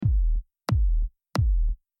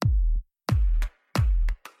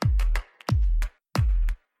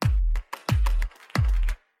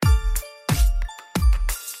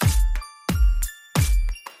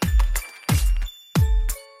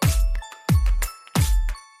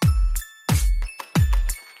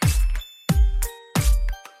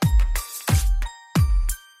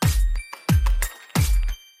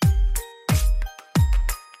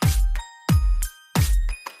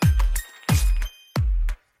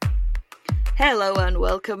Hello and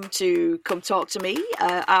welcome to Come Talk to Me,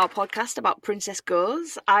 our podcast about Princess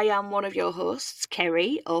Goes. I am one of your hosts,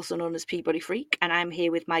 Kerry, also known as Peabody Freak, and I'm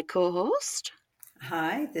here with my co-host.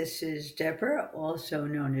 Hi, this is Deborah, also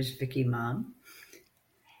known as Vicky Mom.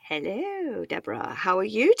 Hello, Deborah. How are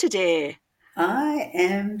you today? I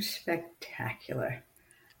am spectacular.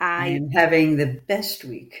 I I am having the best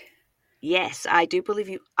week. Yes, I do believe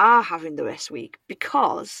you are having the best week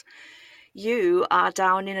because you are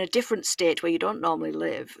down in a different state where you don't normally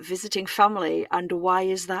live, visiting family. And why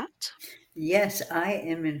is that? Yes, I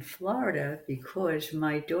am in Florida because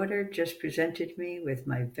my daughter just presented me with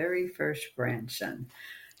my very first grandson.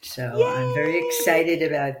 So I'm very Yay! excited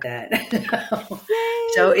about that.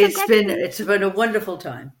 So Yay! it's been a wonderful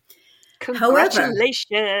time. However,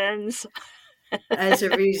 Congratulations! as a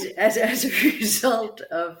result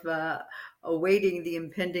of awaiting the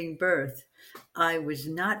impending birth, I was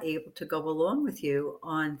not able to go along with you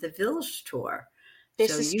on the Vils tour. So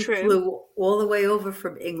This is you true. flew all the way over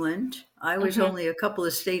from England. I was Hmm. only a couple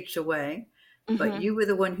of states away, but Hmm. you were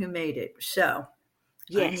the one who made it. So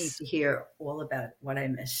I need Yes. to hear all about what I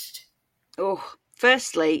missed. Oh,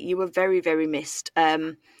 firstly, you were very, very missed.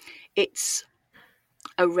 It's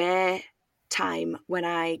a rare time when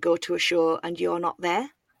I go to a show and you're not there.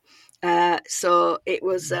 So it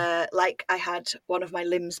was like I had one of my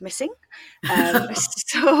limbs missing.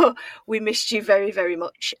 So we missed you very, very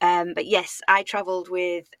much. But yes, I travelled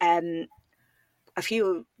with a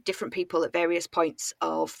few different people at various points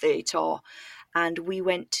of the tour, and we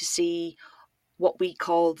went to see what we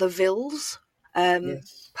call the Vils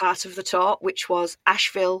Yes. part of the tour, which was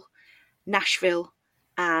Asheville, Nashville,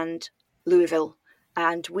 and Louisville.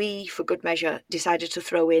 And we, for good measure, decided to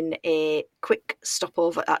throw in a quick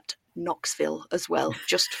stopover at Knoxville as well,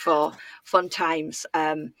 just for fun times.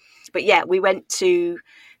 But yeah, we went to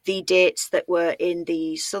the dates that were in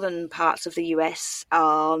the southern parts of the US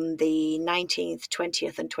on the 19th,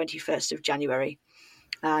 20th, and 21st of January.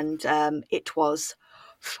 And it was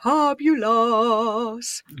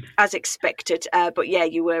fabulous, as expected. But yeah,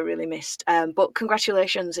 you were really missed. But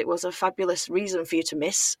congratulations, it was a fabulous reason for you to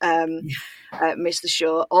miss the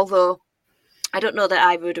show. Although I don't know that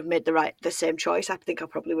I would have made the same choice. I think I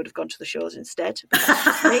probably would have gone to the shows instead, but that's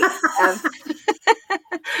just me.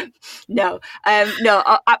 No,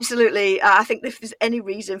 absolutely. I think if there's any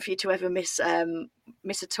reason for you to ever miss a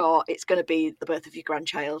tour, it's going to be the birth of your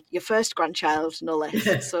grandchild, your first grandchild, no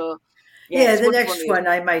less. So, yeah, Yeah, it's the wonderful next news. one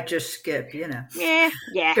I might just skip, Yeah,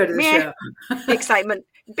 yeah, go to the yeah. show. Excitement.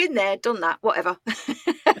 Been there, done that, whatever.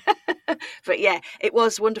 But yeah, it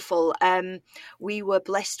was wonderful. We were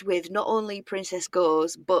blessed with not only Princess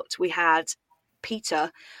Goes, but we had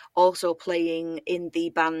Peter also playing in the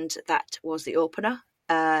band that was the opener.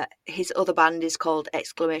 His other band is called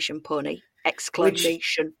Exclamation Pony. which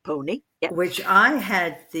Exclamation Pony. Yep. which I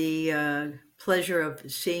had the pleasure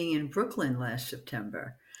of seeing in Brooklyn last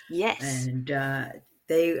September, Yes. and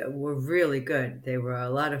they were really good. They were a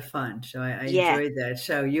lot of fun, so I Yeah. enjoyed that.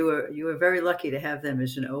 So you were very lucky to have them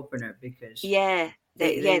as an opener because Yeah.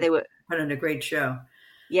 they They were. put on a great show.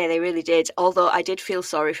 Yeah, they really did. Although I did feel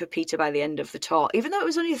sorry for Peter by the end of the tour. Even though it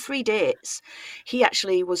was only 3 dates, he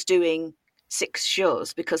actually was doing 6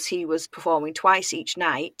 shows because he was performing twice each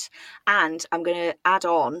night. And I'm going to add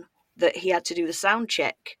on that he had to do the sound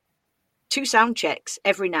check, 2 sound checks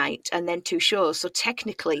every night, and then 2 shows. So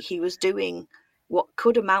technically, he was doing what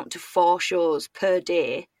could amount to 4 shows per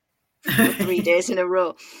day for 3 days in a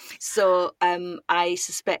row. So I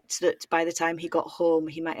suspect that by the time he got home,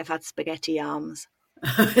 he might have had spaghetti arms.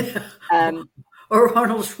 Um, Or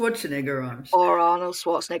Arnold Schwarzenegger arms. or Arnold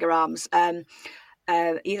Schwarzenegger arms.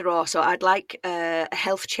 Either or. So I'd like a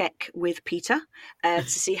health check with Peter to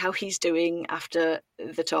see how he's doing after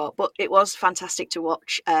the tour. But it was fantastic to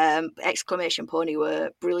watch. Exclamation Pony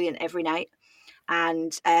were brilliant every night.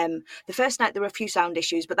 And the first night there were a few sound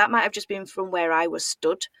issues, but that might have just been from where I was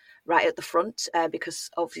stood right at the front,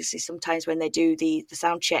 because obviously sometimes when they do the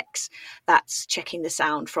sound checks, that's checking the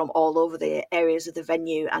sound from all over the areas of the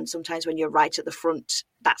venue. And sometimes when you're right at the front,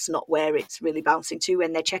 that's not where it's really bouncing to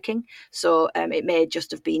when they're checking. So it may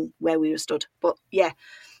just have been where we were stood. But yeah,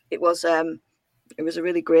 it was a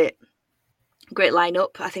really great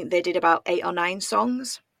lineup. I think they did about 8 or 9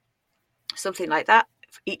 songs, something like that,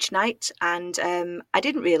 each night. And I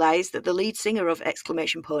didn't realise that the lead singer of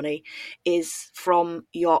Exclamation Pony is from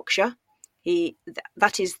Yorkshire.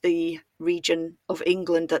 That is the region of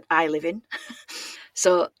England that I live in.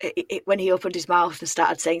 So when he opened his mouth and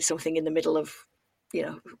started saying something in the middle of,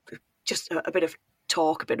 just a bit of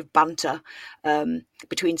talk, a bit of banter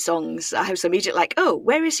between songs, I was immediately like, oh,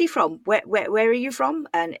 where is he from? Where are you from?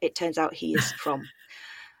 And it turns out he is from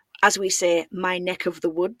as we say, my neck of the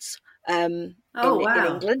woods Oh, in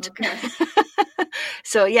wow. England. Okay.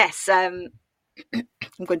 So yes, I'm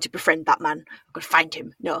going to befriend that man. I'm going to find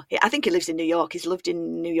him. No, I think he lives in New York. He's lived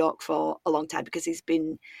in New York for a long time because he's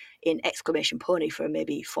been in Exclamation Pony for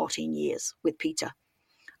maybe 14 years with Peter.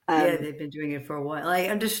 Yeah, they've been doing it for a while. I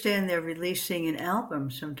understand they're releasing an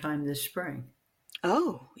album sometime this spring.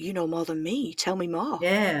 Oh, you know more than me. Tell me more.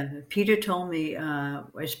 Yeah, Peter told me,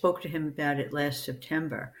 I spoke to him about it last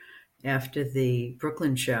September after the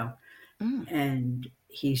Brooklyn show. Mm. And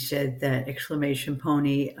he said that Exclamation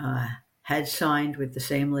Pony had signed with the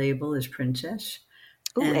same label as Princess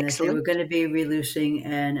Oh, and that they were excellent. going to be releasing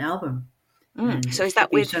an album. And So it is should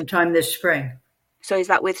that be with sometime this spring.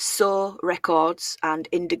 So Records and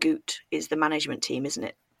Indigoot is the management team, isn't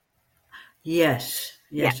it? Yes,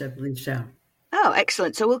 Yeah. yes, I believe so. Oh,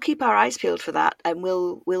 excellent. So we'll keep our eyes peeled for that, and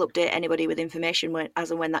we'll update anybody with information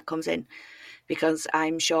as and when that comes in, because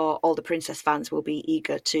I'm sure all the Princess fans will be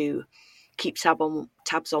eager to keep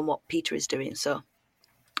tabs on what Peter is doing. So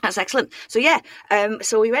that's excellent. So yeah,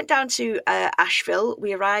 so we went down to Asheville.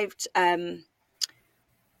 We arrived.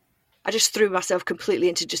 I just threw myself completely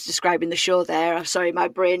into just describing the show there. I'm sorry, my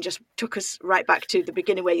brain just took us right back to the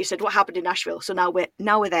beginning where you said what happened in Nashville. So now we're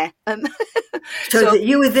there. So that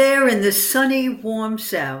you were there in the sunny, warm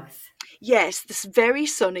South. Yes, this very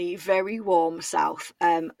sunny, very warm South.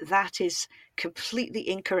 That is completely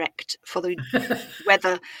incorrect for the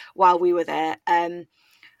weather while we were there. I'm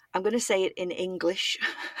going to say it in English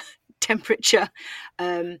temperature,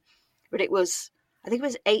 but I think it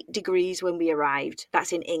was 8 degrees when we arrived.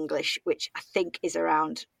 That's in English, which I think is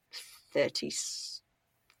around 30,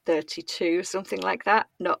 32, something like that.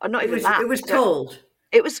 No, not even that. It was cold.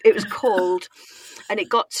 It was cold, and it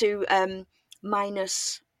got to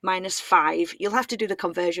 -5. You'll have to do the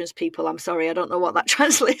conversions, people. I'm sorry, I don't know what that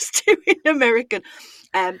translates to in American.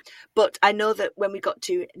 But I know that when we got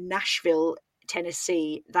to Nashville,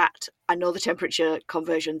 Tennessee, that I know the temperature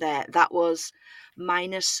conversion there. That was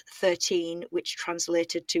 -13, which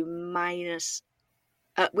translated to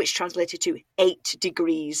 8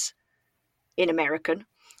 degrees in American,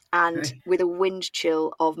 and Right. with a wind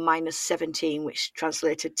chill of -17, which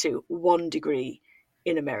translated to 1 degree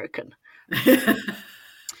in American.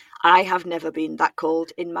 I have never been that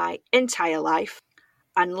cold in my entire life.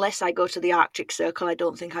 Unless I go to the Arctic Circle, I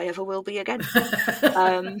don't think I ever will be again.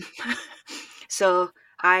 So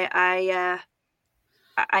I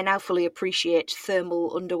now fully appreciate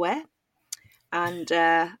thermal underwear and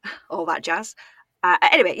all that jazz.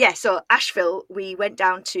 Anyway, yeah, so Asheville, we went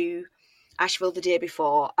down to Asheville the day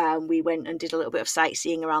before, and we went and did a little bit of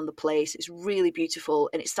sightseeing around the place. It's really beautiful,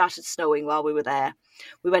 and it started snowing while we were there.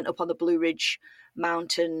 We went up on the Blue Ridge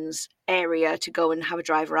Mountains area to go and have a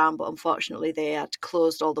drive around, but unfortunately they had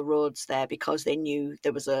closed all the roads there because they knew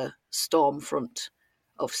there was a storm front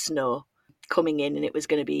of snow coming in, and it was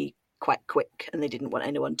going to be quite quick, and they didn't want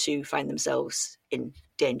anyone to find themselves in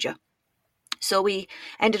danger. So we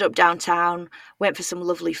ended up downtown, went for some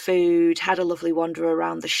lovely food, had a lovely wander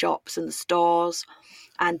around the shops and the stores,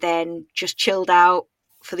 and then just chilled out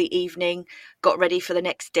for the evening, got ready for the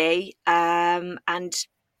next day, and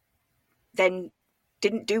then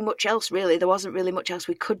didn't do much else really. There wasn't really much else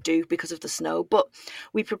we could do because of the snow, but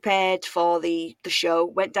we prepared for the show,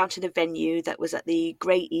 went down to the venue that was at the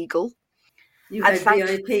Grey Eagle. You And had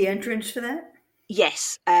VIP entrance for that?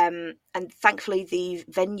 yes, and thankfully the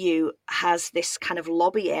venue has this kind of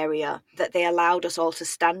lobby area that they allowed us all to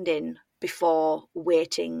stand in before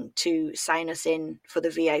waiting to sign us in for the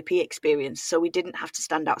VIP experience. So we didn't have to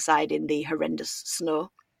stand outside in the horrendous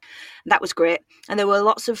snow. That was great. And there were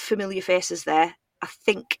lots of familiar faces there. I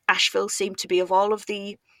think Asheville seemed to be, of all of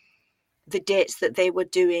the dates that they were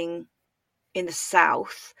doing in the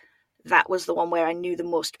South, that was the one where I knew the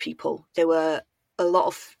most people. There were a lot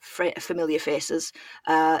of familiar faces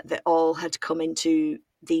that all had come into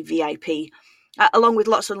the VIP, along with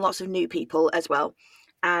lots and lots of new people as well.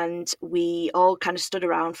 And we all kind of stood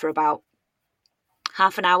around for about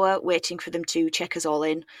half an hour waiting for them to check us all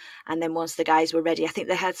in. And then once the guys were ready, I think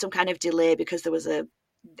they had some kind of delay because there was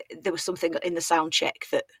something in the sound check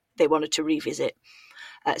that they wanted to revisit.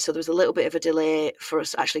 So there was a little bit of a delay for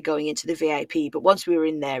us actually going into the VIP. But once we were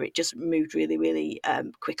in there, it just moved really, really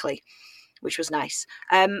quickly, which was nice.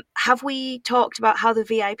 Have we talked about how the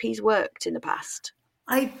VIPs worked in the past?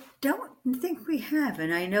 I don't think we have,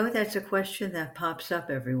 and I know that's a question that pops up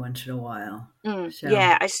every once in a while. So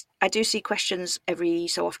Yeah, I do see questions every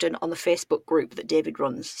so often on the Facebook group that David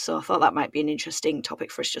runs. So I thought that might be an interesting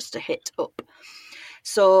topic for us just to hit up.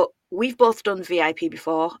 So we've both done VIP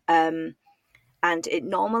before, and it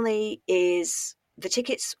normally is the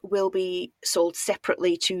tickets will be sold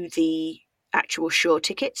separately to the actual show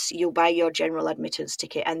tickets. You'll buy your general admittance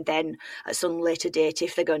ticket, and then at some later date,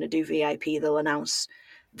 if they're going to do VIP, they'll announce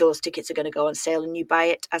those tickets are going to go on sale, and you buy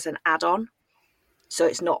it as an add-on. So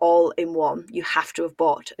it's not all in one. You have to have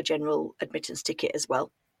bought a general admittance ticket as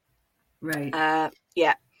well. Right.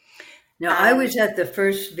 Yeah. Now, I was at the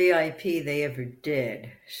first VIP they ever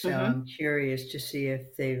did, so Mhm. I'm curious to see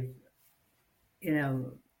if they've,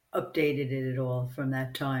 updated it at all from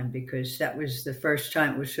that time, because that was the first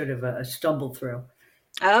time. It was sort of a stumble through.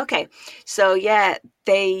 Okay. So yeah,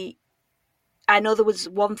 I know there was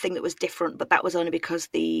one thing that was different, but that was only because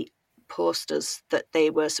the posters that they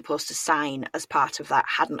were supposed to sign as part of that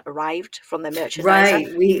hadn't arrived from their merchandiser.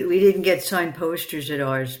 Right. We didn't get signed posters at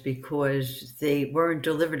ours because they weren't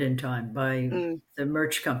delivered in time by the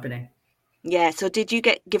merch company. Yeah. So did you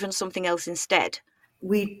get given something else instead?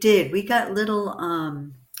 We did. We got little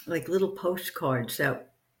like little postcards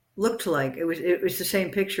that looked like it was the same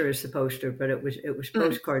picture as the poster, but it was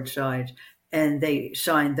postcard size, and they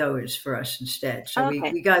signed those for us instead. So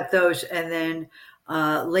Okay. we got those, and then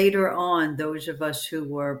later on, those of us who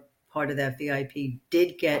were part of that VIP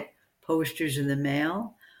did get posters in the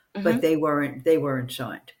mail, but they weren't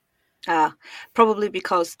signed. Probably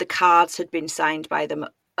because the cards had been signed by them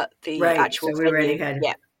at the Right. actual So we already venue. had.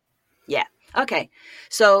 Yeah. Yeah. Okay.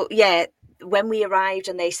 So yeah, when we arrived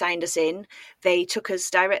and they signed us in, they took us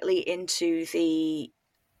directly into the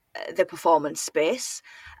performance space,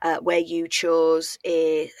 where you chose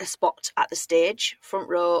a spot at the stage, front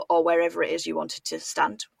row, or wherever it is you wanted to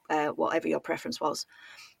stand, whatever your preference was.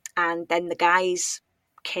 And then the guys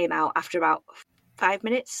came out after about 5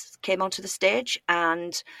 minutes, came onto the stage,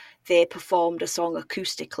 and they performed a song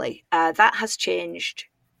acoustically. That has changed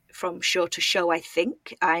from show to show, I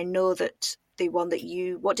think. I know that the one that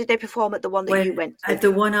what did they perform at the one that you went to? At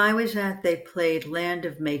the one I was at, they played Land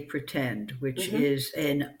of Make Pretend, which is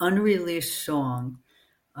an unreleased song,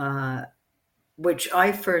 which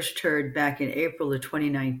I first heard back in April of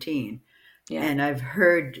 2019. Yeah. And I've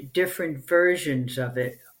heard different versions of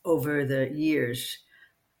it over the years.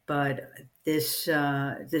 But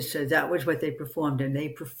that was what they performed. And they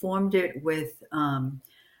performed it with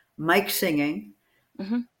Mike singing,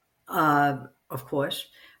 of course.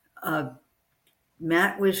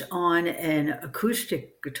 Matt was on an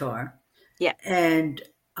acoustic guitar. Yeah. And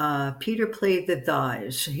Peter played the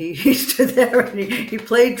thighs. He stood there and he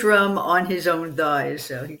played drum on his own thighs.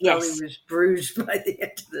 So he probably was bruised by the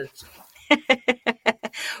end of this.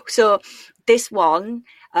 So this one,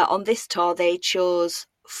 on this tour, they chose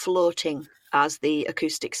Floating as the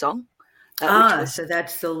acoustic song. So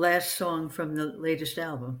that's the last song from the latest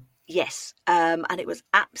album. Yes. And it was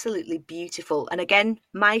absolutely beautiful. And again,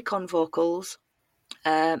 Mike on vocals,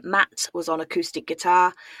 Matt was on acoustic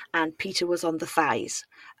guitar, and Peter was on the thighs.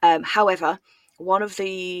 However, one of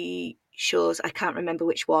the shows, I can't remember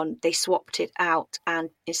which one, they swapped it out, and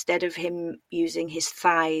instead of him using his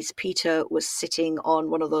thighs, Peter was sitting on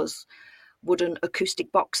one of those wooden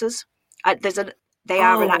acoustic boxes. They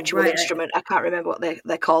are an actual instrument. I can't remember what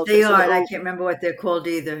they're called. They are. I can't remember what they're called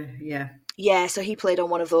either. Yeah. Yeah. So he played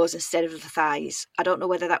on one of those instead of the thighs. I don't know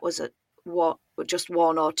whether that was just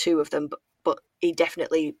one or two of them, but he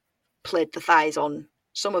definitely played the thighs on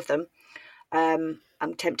some of them.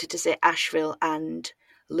 I'm tempted to say Asheville and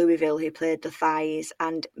Louisville he played the thighs,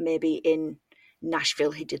 and maybe in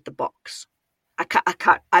Nashville he did the box.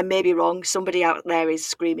 I may be wrong. Somebody out there is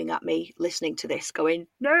screaming at me listening to this going,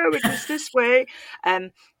 no, it was this way. I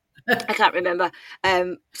can't remember.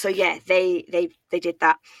 So yeah, they did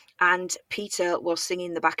that. And Peter was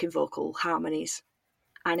singing the backing vocal harmonies,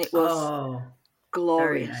 and it was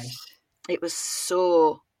glorious. Very nice. It was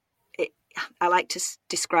so... I like to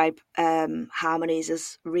describe harmonies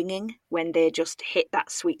as ringing when they just hit that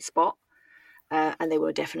sweet spot. And they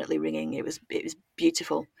were definitely ringing. It was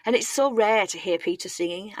beautiful, and it's so rare to hear Peter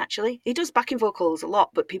singing. Actually, he does backing vocals a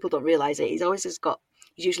lot, but people don't realise it. He's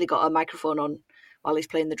usually got a microphone on while he's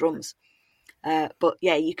playing the drums. But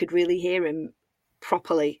yeah, you could really hear him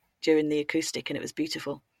properly during the acoustic, and it was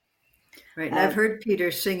beautiful. Right, and I've heard Peter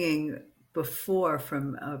singing before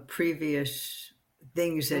from previous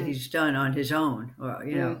things that he's done on his own,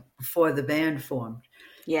 or before the band formed.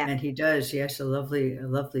 Yeah. And he does. He has a lovely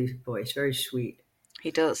voice, very sweet.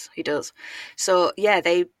 He does. So yeah,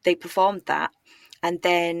 they performed that, and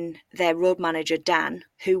then their road manager Dan,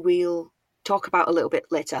 who we'll talk about a little bit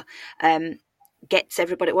later, gets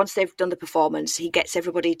everybody, once they've done the performance, he gets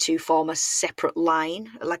everybody to form a separate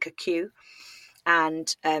line, like a queue.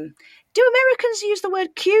 And do Americans use the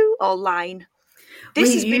word queue or line?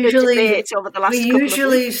 This has been a debate over the we last couple of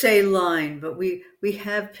usually weeks. say line, but we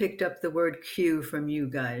have picked up the word queue from you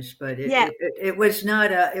guys, but Yeah, it was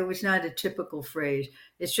not a typical phrase.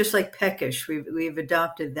 It's just like peckish. We've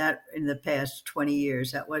adopted that in the past 20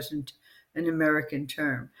 years. That wasn't an American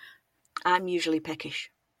term. I'm usually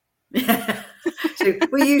peckish. So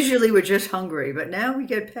we usually were just hungry, but now we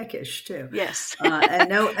get peckish too. Yes. And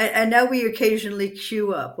now we occasionally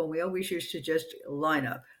queue up when we always used to just line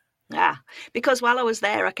up. Yeah, because while I was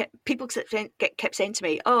there, people kept saying to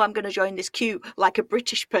me, "Oh, I'm going to join this queue like a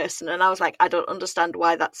British person," and I was like, "I don't understand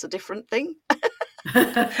why that's a different thing."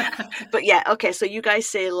 But yeah, okay. So you guys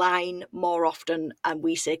say line more often, and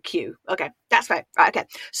we say queue. Okay, that's fine. Right. Okay.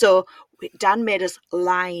 So Dan made us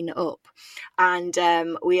line up, and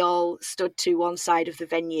we all stood to one side of the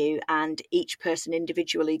venue, and each person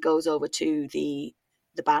individually goes over to the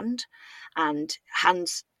band and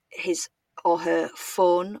hands his or her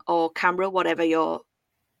phone or camera, whatever your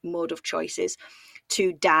mode of choice is,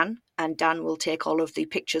 to Dan, and Dan will take all of the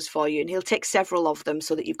pictures for you, and he'll take several of them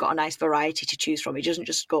so that you've got a nice variety to choose from. He doesn't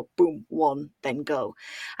just go boom one then go,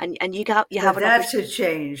 and you So have an that's opportunity. a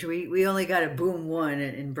change. We only got a boom one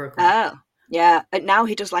in Brooklyn. Oh, yeah. And now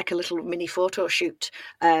he does like a little mini photo shoot,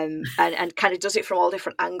 and kind of does it from all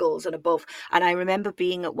different angles and above. And I remember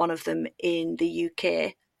being at one of them in the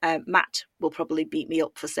UK. Matt will probably beat me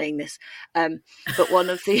up for saying this, but one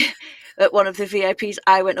of the at one of the VIPs,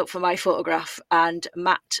 I went up for my photograph, and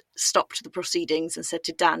Matt stopped the proceedings and said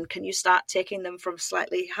to Dan, "Can you start taking them from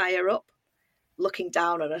slightly higher up?" Looking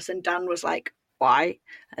down on us, and Dan was like, "Why?"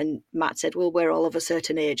 And Matt said, "Well, we're all of a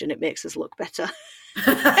certain age, and it makes us look better."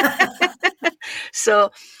 So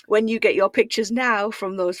when you get your pictures now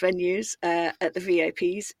from those venues at the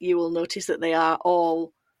VIPs, you will notice that they are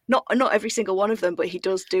all not every single one of them, but he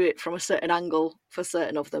does do it from a certain angle for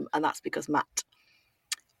certain of them, and that's because Matt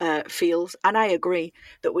feels, and I agree,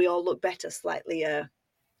 that we all look better slightly at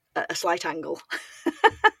a slight angle.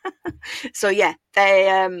 So yeah,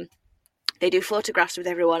 they do photographs with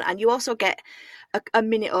everyone, and you also get a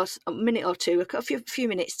minute or two, a few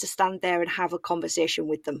minutes to stand there and have a conversation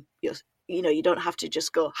with them. You don't have to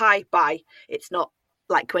just go hi, bye. It's not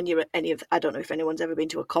like when you're at I don't know if anyone's ever been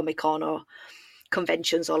to a Comic-Con or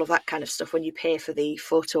conventions, all of that kind of stuff. When you pay for the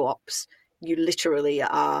photo ops, you literally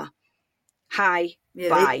are hi, Yeah,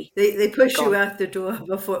 bye, they push you gone. out the door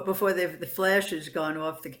before the flash has gone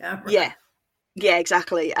off the camera. Yeah, yeah,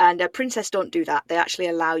 exactly. And Princess don't do that. They actually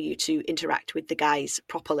allow you to interact with the guys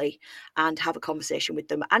properly and have a conversation with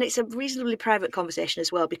them. And it's a reasonably private conversation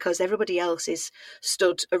as well, because everybody else is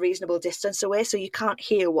stood a reasonable distance away. So you can't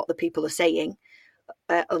hear what the people are saying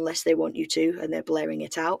unless they want you to, and they're blaring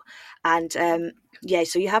it out. And yeah,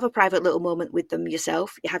 so you have a private little moment with them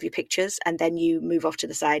yourself. You have your pictures, and then you move off to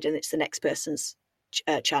the side, and it's the next person's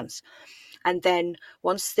chance. And then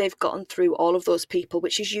once they've gotten through all of those people,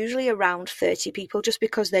 which is usually around 30 people, just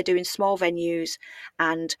because they're doing small venues,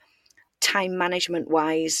 and time management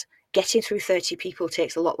wise, getting through 30 people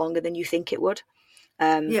takes a lot longer than you think it would.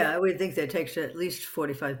 Yeah, I would think that takes at least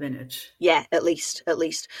 45 minutes. Yeah, at least.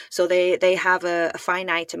 So they have a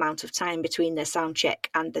finite amount of time between their sound check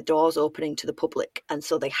and the doors opening to the public, and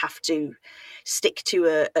so they have to stick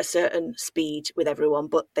to a certain speed with everyone,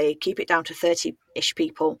 but they keep it down to 30-ish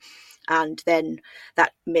people, and then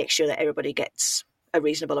that makes sure that everybody gets a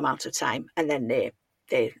reasonable amount of time, and then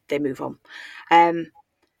they move on.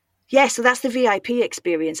 Yeah, so that's the VIP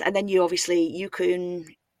experience, and then you can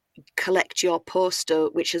collect your poster,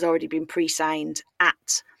 which has already been pre-signed,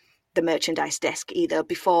 at the merchandise desk, either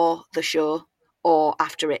before the show or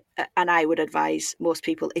after it. And I would advise most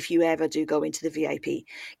people, if you ever do go into the VIP,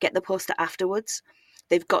 get the poster afterwards.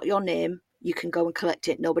 They've got your name. You can go and collect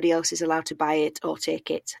it. Nobody else is allowed to buy it or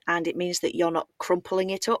take it. And it means that you're not crumpling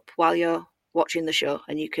it up while you're watching the show,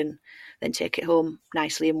 and you can then take it home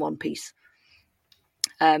nicely in one piece.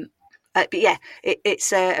 But yeah,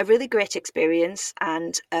 it's a really great experience,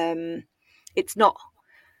 and it's not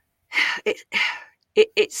it,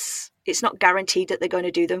 it's not guaranteed that they're going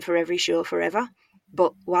to do them for every show forever,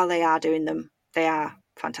 but while they are doing them, they are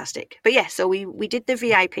fantastic. But yeah, so we did the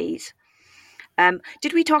VIPs.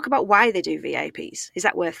 Did we talk about why they do VIPs? Is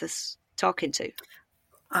that worth us talking to?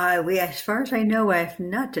 As far as I know, I have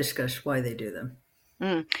not discussed why they do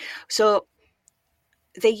them. So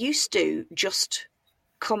they used to just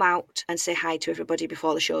come out and say hi to everybody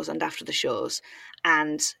before the shows and after the shows,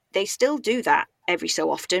 and they still do that every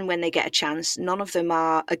so often when they get a chance. None of them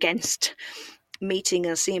are against meeting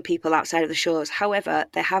and seeing people outside of the shows. However,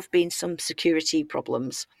 there have been some security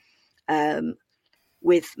problems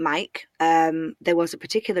with Mike. There was a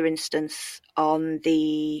particular instance on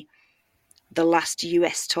the the last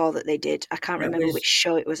US tour that they did. I can't remember which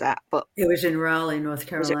show it was at, but it was in Raleigh, North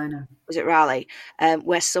Carolina. Was it Raleigh?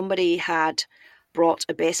 Where somebody had brought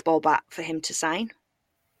a baseball bat for him to sign.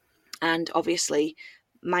 And obviously,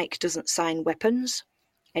 Mike doesn't sign weapons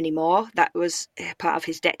anymore. That was part of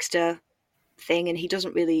his Dexter thing, and he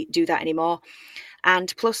doesn't really do that anymore.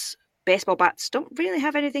 And plus, baseball bats don't really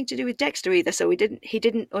have anything to do with Dexter either. So he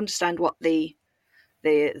didn't understand what the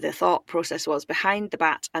thought process was behind the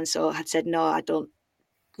bat, and so had said, no, I don't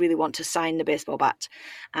really want to sign the baseball bat.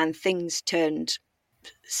 And things turned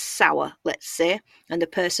sour, let's say, and the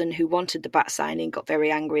person who wanted the bat signing got very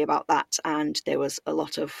angry about that, and there was a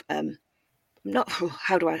lot of not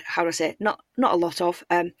a lot of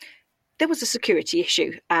there was a security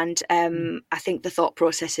issue, and I think the thought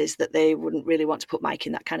process is that they wouldn't really want to put Mike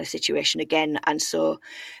in that kind of situation again, and so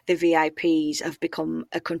the VIPs have become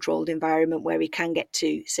a controlled environment where he can get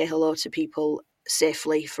to say hello to people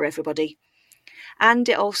safely for everybody. And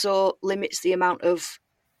it also limits the amount of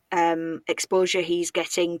exposure he's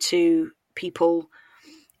getting to people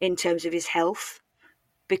in terms of his health,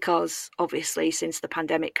 because obviously since the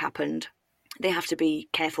pandemic happened, they have to be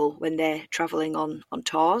careful when they're traveling on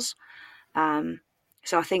tours.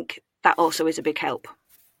 So I think that also is a big help.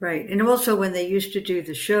 Right. And also when they used to do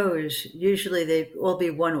the shows, usually they'd all be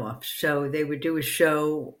one-offs. So they would do a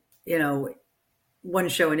show, one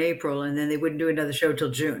show in April, and then they wouldn't do another show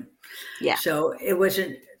till June. Yeah. So it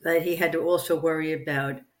wasn't that he had to also worry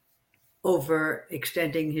about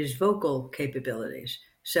overextending his vocal capabilities.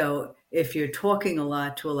 So if you're talking a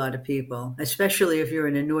lot to a lot of people, especially if you're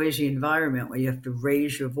in a noisy environment where you have to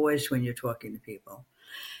raise your voice when you're talking to people,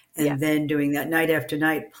 and then doing that night after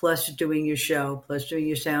night, plus doing your show, plus doing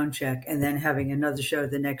your sound check, and then having another show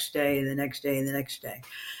the next day and the next day and the next day,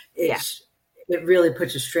 it really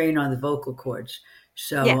puts a strain on the vocal cords.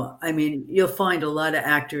 So, I mean, you'll find a lot of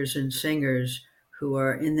actors and singers who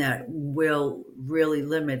are in that will really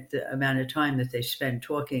limit the amount of time that they spend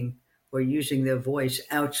talking or using their voice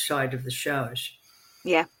outside of the shows.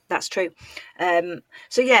 Yeah, that's true. So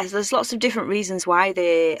there's lots of different reasons why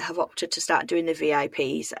they have opted to start doing the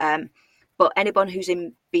VIPs. But anyone who's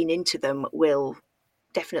been into them will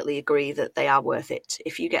definitely agree that they are worth it.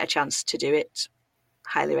 If you get a chance to do it,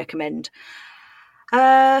 highly recommend.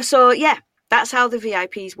 That's how the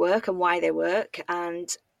VIPs work and why they work. And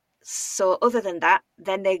so other than that,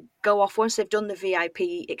 then they go off. Once they've done the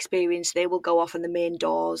VIP experience, they will go off and the main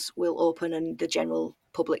doors will open and the general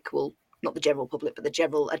public will, not the general public, but the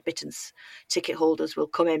general admittance ticket holders will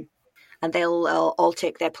come in, and they'll all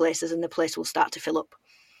take their places and the place will start to fill up.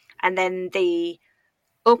 And then the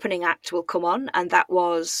opening act will come on, and that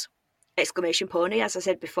was Exclamation Pony, as I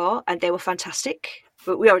said before, and they were fantastic.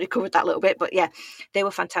 But we already covered that a little bit, but yeah, they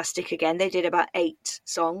were fantastic again. They did about 8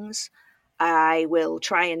 songs. I will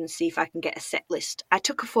try and see if I can get a set list. I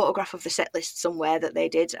took a photograph of the set list somewhere that they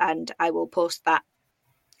did, and I will post that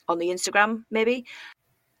on the Instagram maybe.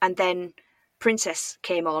 And then Princess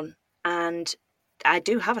came on, and I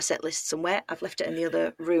do have a set list somewhere. I've left it in the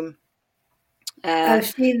other room. I've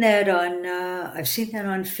seen that on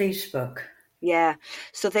Facebook. Yeah,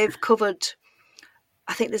 so they've covered,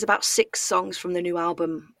 I think there's about 6 songs from the new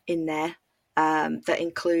album in there that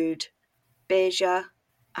include Beja.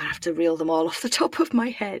 I have to reel them all off the top of my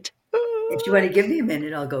head. If you want to give me a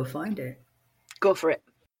minute, I'll go find it. Go for it.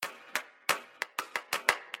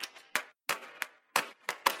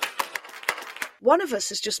 One of us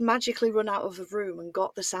has just magically run out of the room and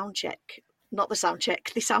got the sound check. Not the sound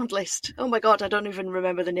check, the sound list. Oh my God, I don't even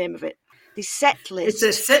remember the name of it. The set list.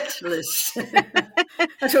 It's a set list.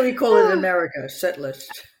 That's what we call it in America, set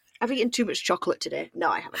list. I've eaten too much chocolate today. No,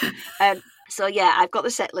 I haven't. I've got the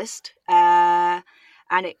set list.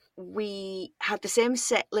 We had the same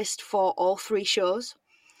set list for all 3 shows.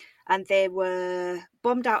 And they were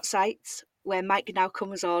Bombed Out Sights, where Mike now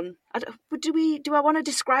comes on. Do I want to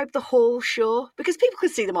describe the whole show? Because people can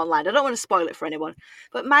see them online. I don't want to spoil it for anyone.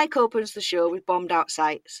 But Mike opens the show with Bombed Out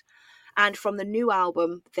Sights. And from the new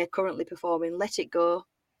album, they're currently performing Let It Go,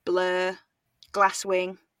 Blur,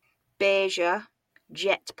 Glasswing, Beja,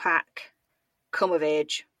 Jetpack, Come of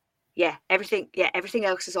Age. Yeah, everything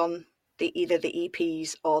else is on either the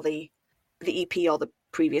EPs or the EP or the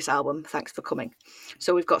previous album. Thanks for coming.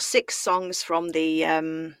 So we've got 6 songs from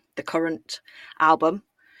the current album,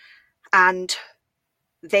 and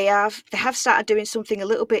they have started doing something a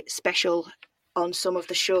little bit special on some of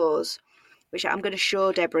the shows, which I'm going to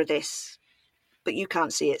show Deborah this, but you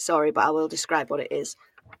can't see it, sorry, but I will describe what it is.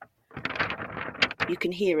 You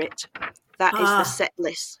can hear it. That is the set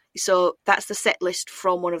list. So that's the set list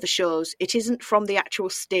from one of the shows. It isn't from the actual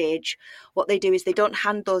stage. What they do is they don't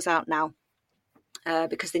hand those out now.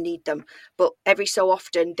 because they need them. But every so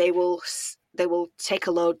often they will take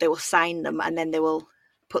a load, they will sign them, and then they will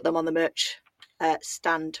put them on the merch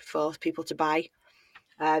stand for people to buy.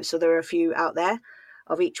 So there are a few out there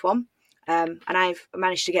of each one. And I've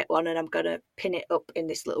managed to get one, and I'm going to pin it up in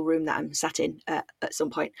this little room that I'm sat in at some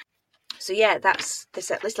point. So yeah, that's the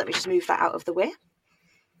set list. Let me just move that out of the way.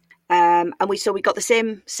 And we got the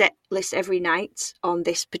same set list every night on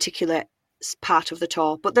this particular part of the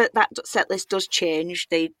tour, but that set list does change.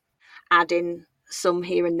 They add in some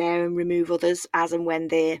here and there and remove others as and when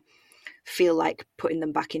they feel like putting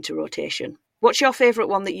them back into rotation. What's your favourite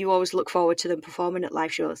one that you always look forward to them performing at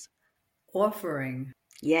live shows? Offering.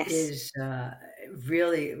 Yes. Is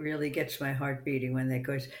really, really gets my heart beating when that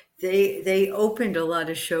goes. They opened a lot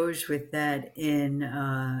of shows with that in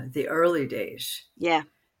the early days. Yeah.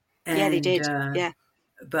 And, yeah, they did.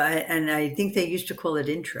 And I think they used to call it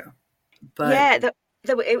intro. But yeah,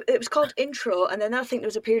 it was called intro, and then I think there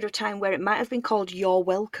was a period of time where it might have been called You're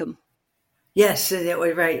Welcome. Yes, and it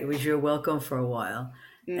was right. It was You're Welcome for a while,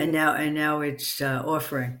 and now it's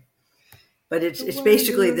Offering. But it's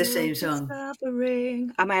basically the same song.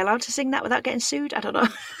 Am I allowed to sing that without getting sued? I don't know.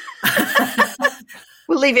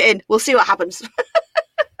 We'll leave it in. We'll see what happens.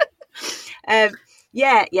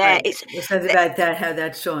 Yeah. Right. It's something about that, how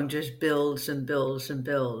that song just builds and builds and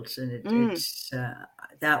builds, and it's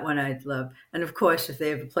that one I'd love. And of course, if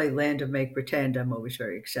they ever play Land of Make Pretend, I'm always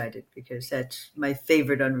very excited because that's my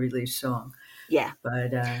favorite unreleased song. Yeah,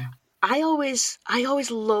 but I always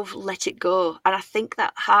love Let It Go, and I think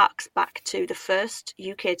that harks back to the first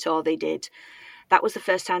UK tour they did. That was the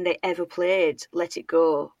first time they ever played Let It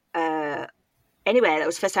Go. Anyway, that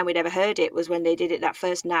was the first time we'd ever heard it, was when they did it that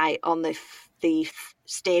first night on the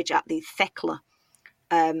stage at the Thekla.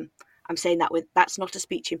 I'm saying that that's not a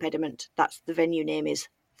speech impediment. That's the venue name is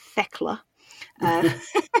Thekla.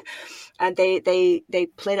 And they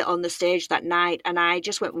played it on the stage that night, and I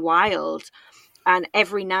just went wild. And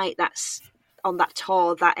every night that's on that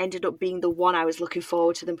tour, that ended up being the one I was looking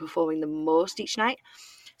forward to them performing the most each night.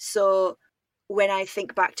 So when I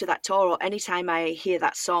think back to that tour, or anytime I hear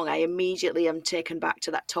that song, I immediately am taken back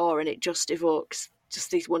to that tour, and it just evokes just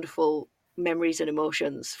these wonderful memories and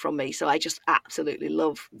emotions from me. So I just absolutely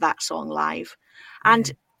love that song live.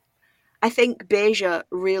 And I think Beja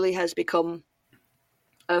really has become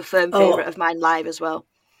a firm favourite of mine live as well.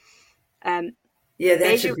 Yeah,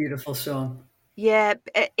 that's a beautiful song. Yeah,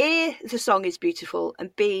 A, the song is beautiful,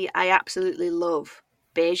 and B, I absolutely love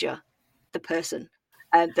Beja, the person.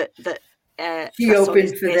 She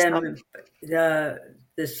opened for them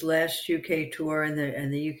this last UK tour and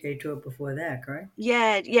the UK tour before that, correct?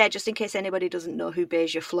 Yeah. Just in case anybody doesn't know who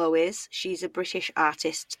Beja Flow is, she's a British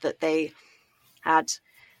artist that they had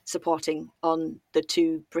supporting on the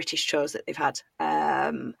 2 British shows that they've had,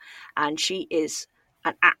 and she is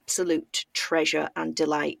an absolute treasure and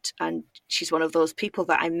delight, and she's one of those people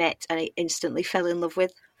that I met and I instantly fell in love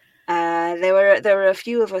with. There were a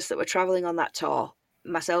few of us that were traveling on that tour.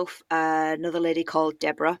 Myself, another lady called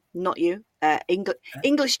Deborah, not you,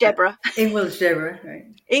 English Deborah. English Deborah, right?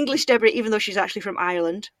 English Deborah, even though she's actually from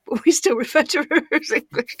Ireland, but we still refer to her as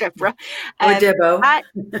English Deborah. Or Debo.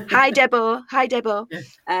 Hi, Debo. Yeah.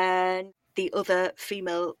 And the other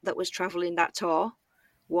female that was traveling that tour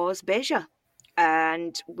was Beja,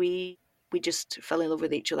 and we just fell in love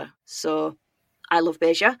with each other. So I love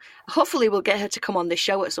Beja. Hopefully we'll get her to come on this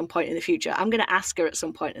show at some point in the future. I'm going to ask her at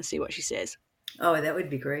some point and see what she says. Oh, that would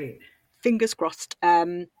be great. Fingers crossed.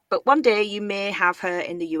 But one day you may have her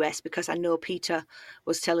in the US, because I know Peter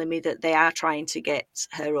was telling me that they are trying to get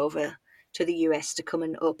her over to the US to come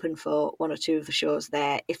and open for 1 or 2 of the shows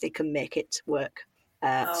there if they can make it work.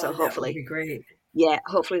 So hopefully, that would be great. Yeah,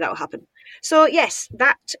 hopefully that will happen. So yes,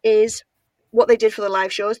 that is what they did for the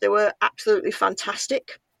live shows. They were absolutely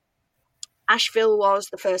fantastic. Asheville was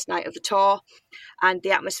the first night of the tour, and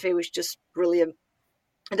the atmosphere was just brilliant.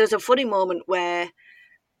 And there was a funny moment where,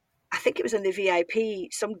 I think it was in the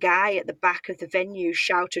VIP, some guy at the back of the venue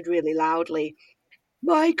shouted really loudly,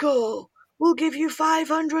 "Michael, we'll give you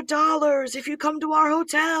 $500 if you come to our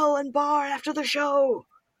hotel and bar after the show."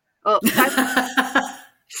 Oh,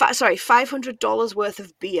 $500 worth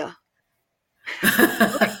of beer.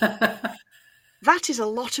 That is a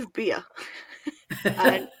lot of beer.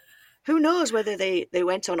 And who knows whether they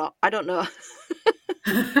went or not. I don't know.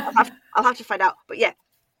 I'll have to find out. But yeah.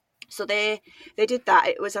 So they did that.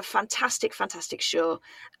 It was a fantastic, fantastic show.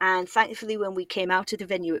 And thankfully, when we came out of the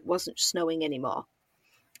venue, it wasn't snowing anymore.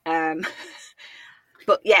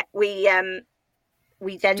 But yeah, we then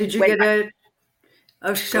Did you get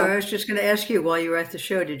Oh, sorry, I was just going to ask you, while you were at the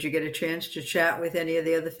show, did you get a chance to chat with any of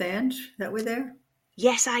the other fans that were there?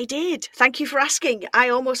 Yes, I did. Thank you for asking. I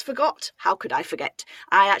almost forgot. How could I forget?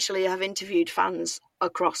 I actually have interviewed fans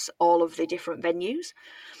across all of the different venues.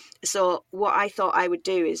 So what I thought I would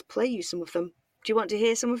do is play you some of them. Do you want to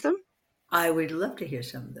hear some of them? I would love to hear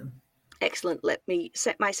some of them. Excellent. Let me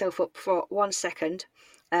set myself up for 1 second.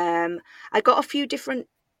 I got a few different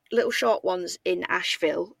little short ones in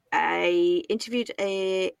Asheville. I interviewed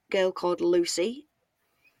a girl called Lucy,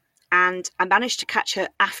 and I managed to catch her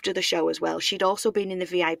after the show as well. She'd also been in the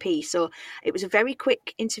VIP, so it was a very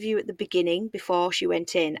quick interview at the beginning before she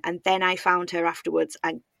went in, and then I found her afterwards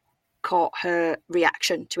and caught her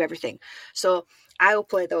reaction to everything. So I'll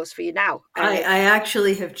play those for you now. I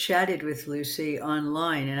actually have chatted with Lucy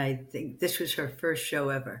online, and I think this was her first show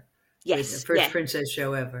ever. Yes, the first Princess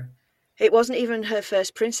show ever. It wasn't even her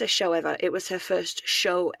first Princess show ever. It was her first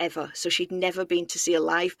show ever. So she'd never been to see a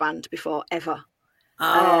live band before, ever.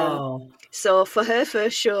 Oh. So for her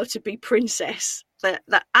first show to be Princess,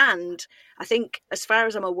 and I think, as far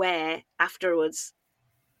as I'm aware, afterwards,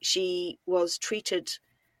 she was treated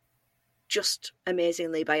just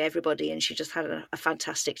amazingly by everybody, and she just had a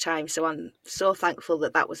fantastic time. So I'm so thankful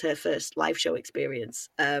that was her first live show experience.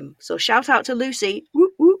 So shout out to Lucy.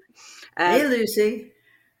 Whoop, whoop. Hey, Lucy.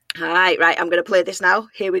 Hi, right, I'm going to play this now.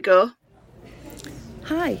 Here we go.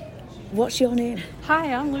 Hi, what's your name?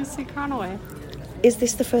 Hi, I'm Lucy Conaway. Is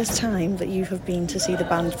this the first time that you have been to see the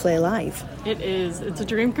band play live? It is. It's a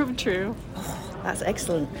dream come true. Oh, that's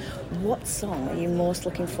excellent. What song are you most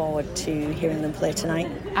looking forward to hearing them play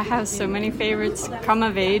tonight? I have so many favorites. Come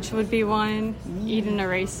of Age would be one. Eat an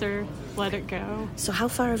Eraser. Let It Go. So how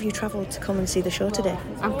far have you travelled to come and see the show today?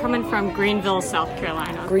 I'm coming from Greenville, South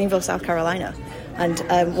Carolina. Greenville, South Carolina. And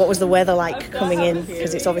what was the weather like coming in?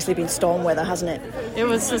 Because it's obviously been storm weather, hasn't it? It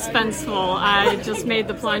was suspenseful. I just made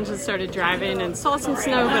the plunge and started driving and saw some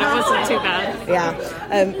snow, but it wasn't too bad.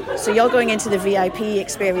 Yeah. So you're going into the VIP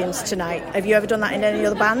experience tonight. Have you ever done that in any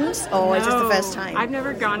other bands, or is this the first time? I've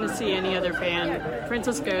never gone to see any other band.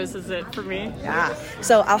 Princess Goes is it for me. Yeah.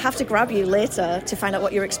 So I'll have to grab you later to find out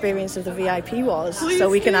what your experience of the VIP was. Please so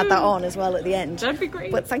we can do. add that on as well at the end. That'd be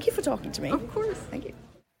great. But thank you for talking to me. Of course. Thank you.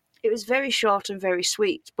 It was very short and very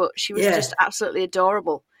sweet, but she was just absolutely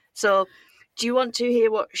adorable. So do you want to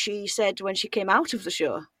hear what she said when she came out of the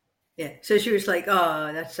show? Yeah. So she was like,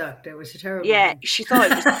 oh, that sucked. It was a terrible Yeah, thing. she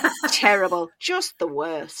thought it was terrible. Just the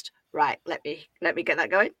worst. Right, let me get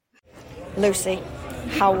that going. Lucy,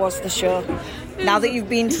 how was the show? Now that you've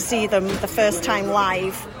been to see them the first time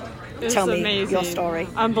live, tell me amazing. your story.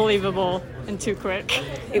 Unbelievable and too quick.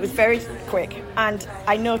 It was very quick, and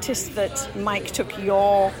I noticed that Mike took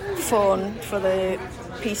your phone for the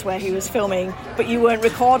piece where he was filming, but you weren't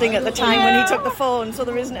recording at the time when he took the phone, so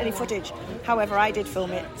there isn't any footage. However, I did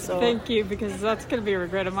film it. So Thank you, because that's going to be a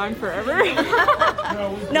regret of mine forever.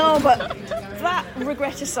 No, but that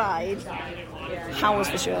regret aside, how was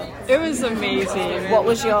the show? It was amazing. What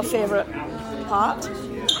was your favourite part?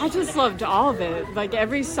 I just loved all of it. Like,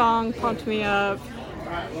 every song pumped me up.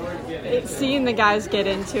 Seeing the guys get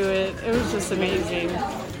into it, it was just amazing.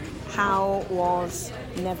 How was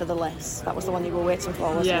Nevertheless? That was the one you were waiting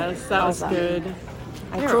for, wasn't it? Yes, that was good.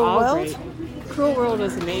 And They were Cruel all World? great. Cruel World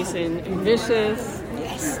was amazing. And Vicious.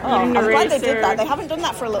 Yes. Eat Oh, I'm an glad they did Eraser. that. They haven't done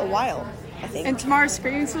that for a little while, I think. And Tomorrow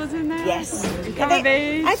Screams was in there? Yes. And Come of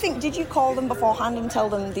Age. I think, did you call them beforehand and tell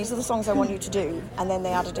them these are the songs I want you to do, and then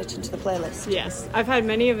they added it into the playlist? Yes. I've had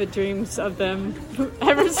many of the dreams of them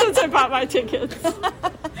ever since I bought my tickets.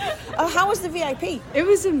 How was the VIP? It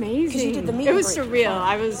was amazing. 'Cause you did the meet it and was greet surreal. before.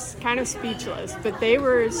 I was kind of speechless, but they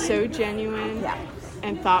were so genuine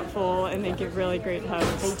and thoughtful, and they give really great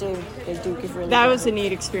hugs. They do give really That good was a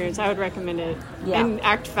neat experience. I would recommend it. Yeah. And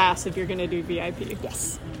act fast if you're going to do VIP.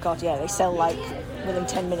 Yes. God, yeah, they sell like within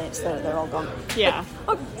 10 minutes, they're all gone. Yeah.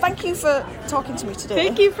 Oh, thank you for talking to me today.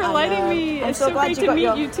 Thank you for And, letting me. I'm It's so so glad great you to got meet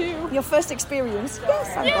your, you too. Your first experience. Yes,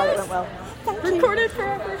 I'm glad it went well. Thank you. Recorded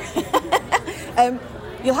forever.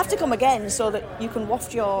 You'll have to come again so that you can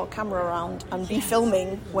waft your camera around and be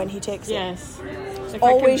filming when he takes it. Yes. If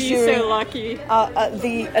Always I could be during- so lucky.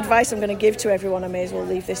 The advice I'm going to give to everyone, I may as well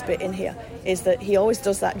leave this bit in here, is that he always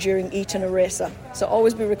does that during Eat an Eraser. So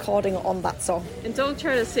always be recording on that song. And don't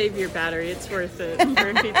try to save your battery. It's worth it for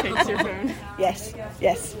if he takes your phone. Yes.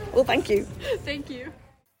 Well, thank you. Thank you.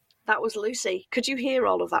 That was Lucy. Could you hear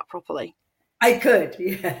all of that properly? I could,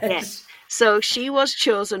 yes. So she was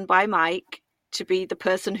chosen by Mike to be the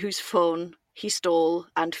person whose phone he stole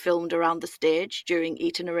and filmed around the stage during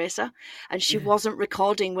Eat an Eraser. And she wasn't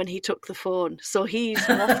recording when he took the phone. So he's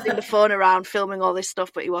wafting the phone around, filming all this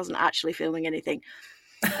stuff, but he wasn't actually filming anything.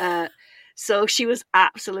 So she was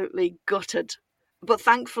absolutely gutted but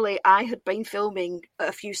thankfully I had been filming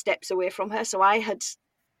a few steps away from her, so I had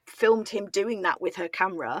filmed him doing that with her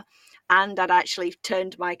camera, and I'd actually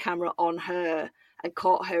turned my camera on her and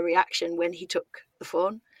caught her reaction when he took the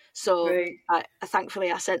phone. So Right.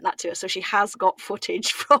 thankfully I sent that to her, so she has got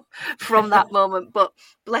footage from that moment. But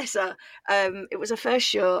bless her, it was her first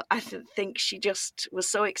show. I think she just was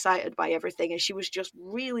so excited by everything, and she was just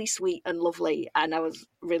really sweet and lovely, and I was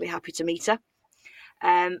really happy to meet her.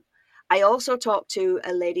 I also talked to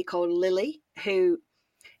a lady called Lily, who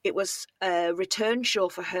it was a return show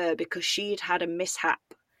for her because she'd had a mishap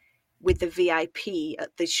with the VIP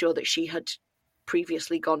at the show that she had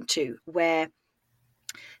previously gone to, where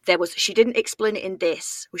she didn't explain it in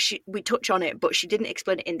this. We touch on it, but she didn't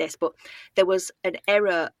explain it in this. But there was an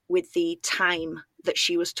error with the time that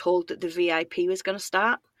she was told that the VIP was going to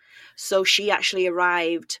start. So she actually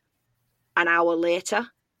arrived an hour later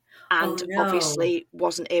and obviously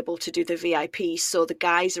wasn't able to do the VIP. So the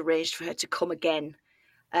guys arranged for her to come again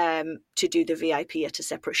to do the VIP at a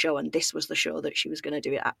separate show. And this was the show that she was going to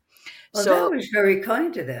do it at. Well, so that was very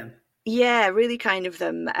kind of them. Yeah, really kind of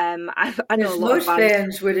them. I know a lot Most of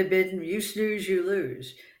bands would have been, you snooze, you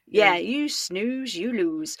lose. Yeah, you snooze, you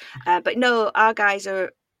lose. But no, our guys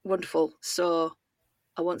are wonderful. So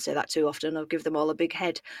I won't say that too often. I'll give them all a big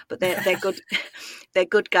head. But they're good. They're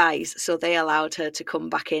good guys. So they allowed her to come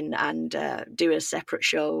back in and do a separate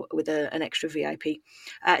show with an extra VIP.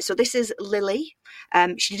 So this is Lily.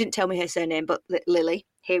 She didn't tell me her surname, but Lily.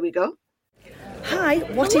 Here we go. Hi,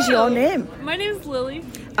 what is your name? My name is Lily.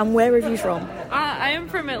 And where are you from? I am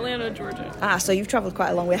from Atlanta, Georgia. So you've travelled quite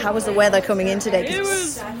a long way. How was the weather coming in today? It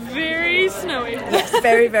was very snowy. Yes,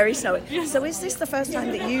 very, very snowy. Yes. So is this the first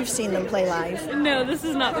time that you've seen them play live? No, this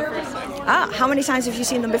is not the first time. How many times have you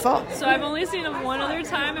seen them before? So I've only seen them one other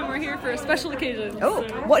time, and we're here for a special occasion. Oh,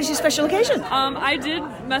 so. What is your special occasion? I did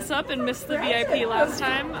mess up and miss the VIP last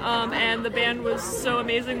time, and the band was so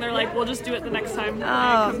amazing. They're like, we'll just do it the next time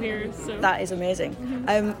I come here. So. That is amazing.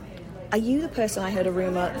 Are you the person? I heard a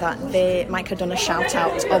rumour that Mike had done a shout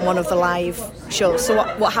out on one of the live shows. So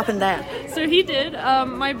what happened there? So he did.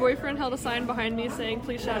 My boyfriend held a sign behind me saying,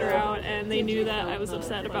 please shout her out, and they knew that I was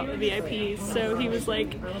upset about the VIPs. So he was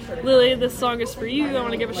like, Lily, this song is for you. I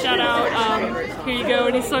want to give a shout out. Here you go.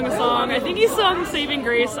 And he sung a song. I think he sung Saving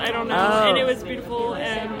Grace. I don't know. And it was beautiful,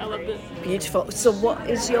 and I loved it. Beautiful. So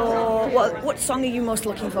what song are you most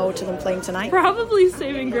looking forward to them playing tonight? Probably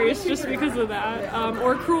Saving Grace, just because of that.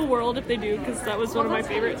 Or Cruel World if they do, because that was one of my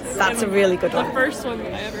favorites. That's a really good one. The first one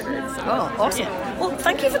that I ever heard. So. Oh, awesome. Yeah. Well,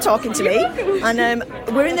 thank you for talking to me. And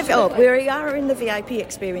we are in the VIP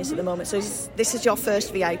experience at the moment. So this is your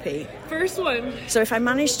first VIP? First one. So if I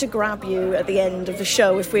manage to grab you at the end of the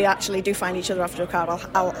show, if we actually do find each other after a car,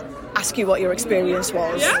 I'll ask you what your experience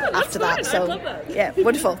was after that. So, I love that. Yeah,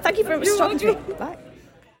 wonderful. Thank you very much for talking to me. Bye.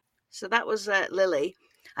 So that was Lily.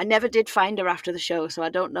 I never did find her after the show, so I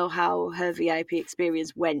don't know how her VIP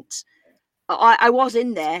experience went. I was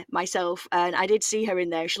in there myself, and I did see her in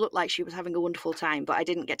there. She looked like she was having a wonderful time, but I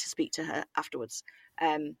didn't get to speak to her afterwards.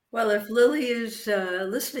 Well, if Lily is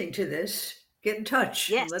listening to this, get in touch.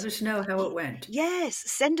 Yes. Let us know how it went. Yes,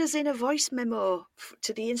 send us in a voice memo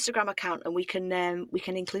to the Instagram account, and we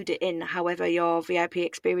can include it in however your VIP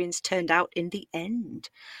experience turned out in the end.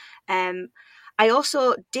 I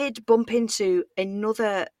also did bump into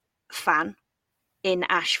another fan in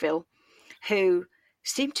Asheville who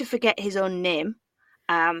seemed to forget his own name,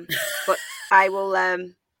 but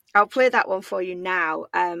I'll play that one for you now.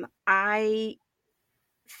 I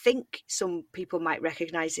think some people might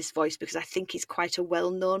recognise this voice because I think he's quite a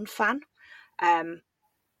well-known fan.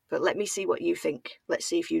 But let me see what you think. Let's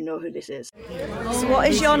see if you know who this is. So what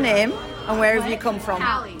is your name and where have you come from?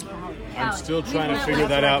 I'm still trying to figure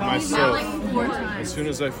that out myself. As soon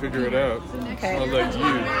as I figure it out, I'll let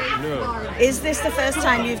you know. Is this the first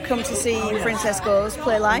time you've come to see Princess Goes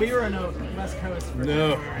play live?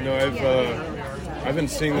 No, I've been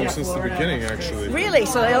seeing them since the beginning, actually. Really?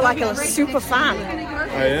 So you're like a super fan?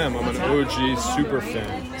 I am. I'm an OG super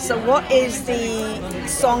fan. So what is the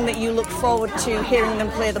song that you look forward to hearing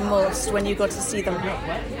them play the most when you go to see them?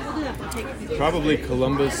 Probably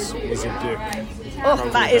Columbus Was a Dick. Oh,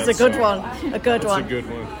 that is a good one. A good one. That's a good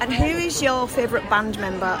one. And who is your favourite band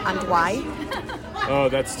member and why? Oh,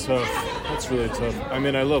 that's tough. That's really tough. I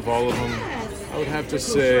mean, I love all of them. I would have to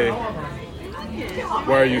say,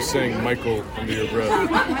 why are you saying Michael under your breath?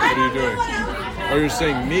 What are you doing? Oh, you're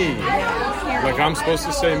saying me. Like I'm supposed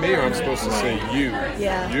to say me or I'm supposed to say you?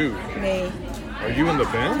 Yeah. You. Me. Are you in the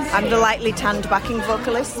band? I'm the lightly tanned backing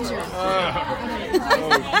vocalist.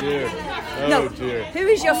 Oh dear. Oh No. dear. Who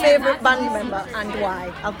is your favourite band member and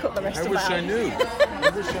why? I'll cut the rest I of wish that out. I knew.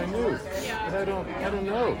 wish I knew. But I don't know. I don't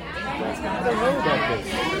know about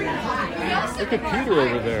this. Look at Peter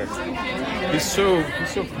over there. He's so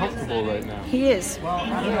comfortable right now. He is.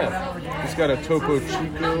 Yeah. He's got a Topo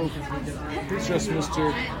Chico. He's just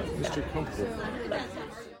Mr. Comfort.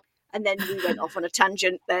 And then we went off on a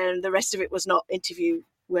tangent there, and the rest of it was not interview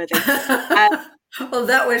worthy. Well,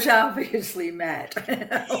 that was obviously Matt.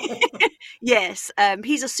 Yes,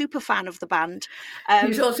 he's a super fan of the band.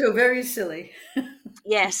 He's also very silly.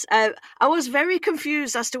 Yes, I was very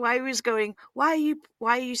confused as to why he was going, why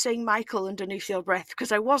are you saying Michael underneath your breath?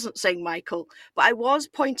 Because I wasn't saying Michael, but I was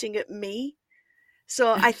pointing at me.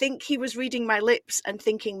 So I think he was reading my lips and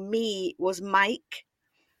thinking me was Mike.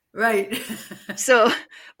 Right. So,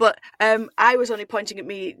 but I was only pointing at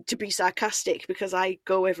me to be sarcastic because I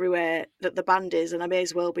go everywhere that the band is, and I may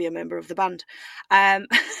as well be a member of the band. And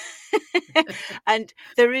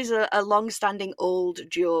there is a long-standing old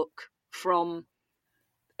joke from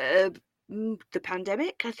the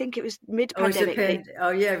pandemic. I think it was mid-pandemic. Oh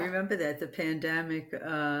yeah, I remember that, the pandemic.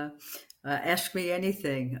 Ask Me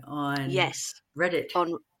Anything on Reddit.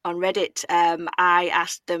 On Reddit, I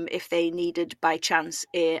asked them if they needed, by chance,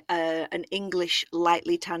 an English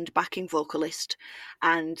lightly tanned backing vocalist,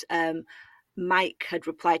 and Mike had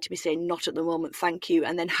replied to me saying, "Not at the moment, thank you."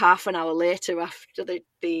 And then half an hour later, after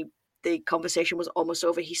the conversation was almost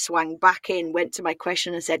over, he swang back in, went to my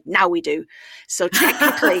question, and said, "Now we do." So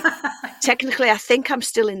technically, I think I'm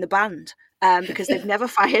still in the band because they've never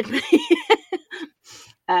fired me.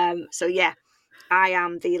 So yeah. I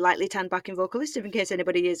am the lightly tanned backing vocalist, in case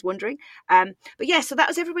anybody is wondering. But yeah, so that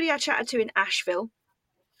was everybody I chatted to in Asheville.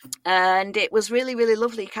 And it was really, really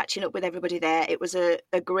lovely catching up with everybody there. It was a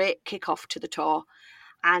great kick-off to the tour.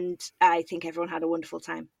 And I think everyone had a wonderful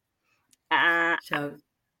time.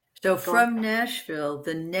 So from Nashville,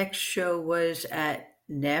 the next show was at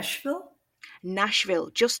Nashville? Nashville,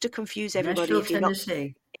 just to confuse everybody. Nashville,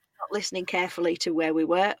 Tennessee. Not listening carefully to where we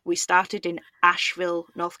were. We started in Asheville,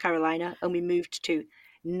 North Carolina, and we moved to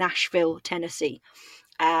Nashville, Tennessee.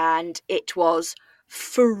 And it was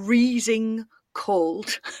freezing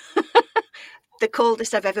cold. The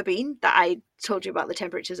coldest I've ever been. That I told you about the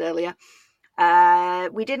temperatures earlier.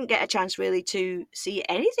 We didn't get a chance really to see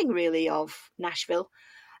anything really of Nashville.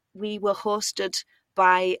 We were hosted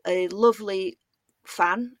by a lovely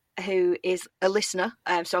fan who is a listener.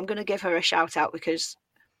 So I'm going to give her a shout out because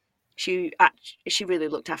she really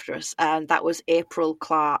looked after us, and that was April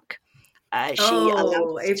Clark.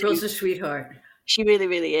 April's a sweetheart. She really,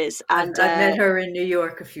 really is. And I've met her in New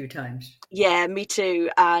York a few times. Yeah, me too.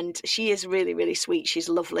 And she is really, really sweet. She's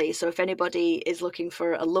lovely. So if anybody is looking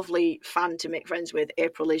for a lovely fan to make friends with,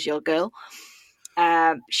 April is your girl.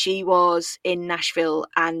 She was in Nashville,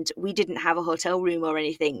 and we didn't have a hotel room or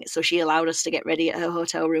anything, so she allowed us to get ready at her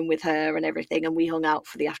hotel room with her and everything, and we hung out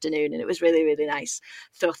for the afternoon, and it was really, really nice.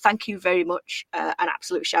 So thank you very much. An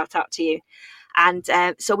absolute shout out to you. And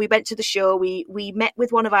so we went to the show. We met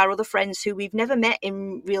with one of our other friends who we've never met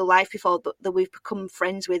in real life before, but that we've become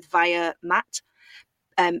friends with via Matt.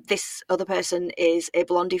 This other person is a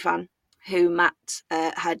Blondie fan who Matt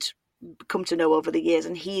had come to know over the years,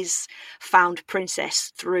 and he's found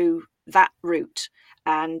Princess through that route,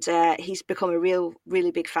 and he's become a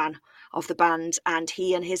really big fan of the band, and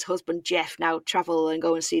he and his husband Jeff now travel and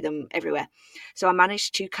go and see them everywhere. So I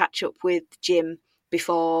managed to catch up with Jim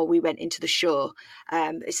before we went into the show.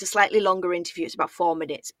 It's a slightly longer interview, it's about 4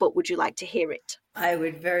 minutes, but would you like to hear it? I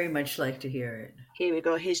would very much like to hear it. Here we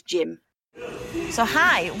go, here's Jim. So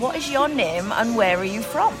hi, what is your name and where are you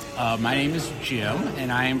from? My name is Jim, and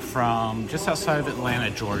I am from just outside of Atlanta,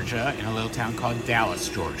 Georgia, in a little town called Dallas,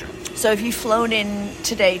 Georgia. So have you flown in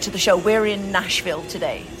today to the show? We're in Nashville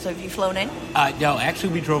today. So have you flown in? No,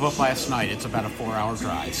 actually we drove up last night. It's about a 4-hour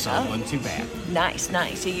drive, so it wasn't too bad. Nice.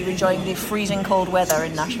 Are you enjoying the freezing cold weather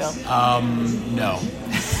in Nashville? No.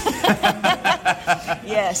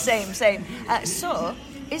 Yeah, same. So,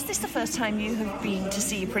 is this the first time you have been to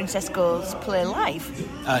see Princess Goes play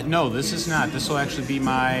live? No, this is not. This will actually be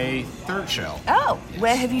my third show. Oh,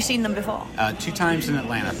 where have you seen them before? 2 times in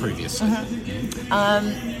Atlanta previously.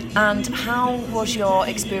 Mm-hmm. And how was your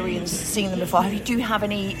experience seeing them before? Do you have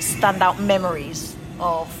any standout memories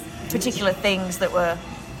of particular things that were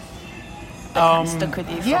stuck with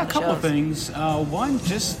you? Yeah, a couple of things. One,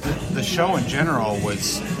 just the show in general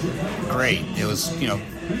was great. It was,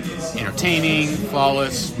 entertaining,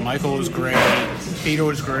 flawless. Michael was great. Peter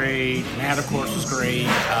was great. Matt, of course, was great.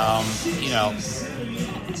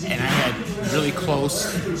 And I had really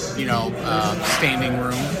close, standing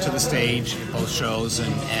room to the stage at both shows,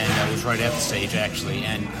 and I was right at the stage, actually.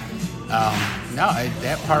 And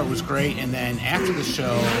That part was great. And then after the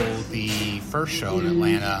show, the first show in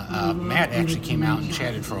Atlanta, Matt actually came out and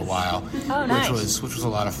chatted for a while, nice. which was a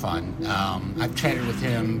lot of fun. I've chatted with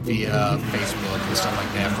him via Facebook and stuff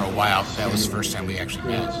like that for a while, but that was the first time we actually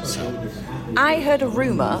met. So I heard a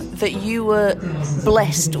rumour that you were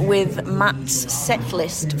blessed with Matt's set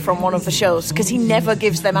list from one of the shows, because he never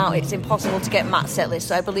gives them out. It's impossible to get Matt's set list.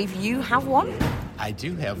 So I believe you have one? I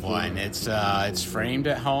do have one. It's framed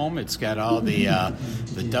at home. It's got all the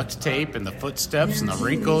duct tape and the footsteps and the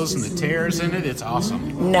wrinkles and the tears in it. It's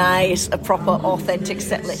awesome. Nice, a proper authentic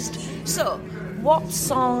set list. So, what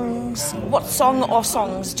song or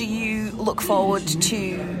songs do you look forward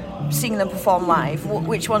to seeing them perform live?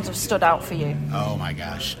 Which ones have stood out for you? Oh my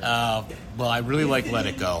gosh. Well, I really like Let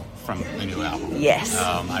It Go from the new album. Yes.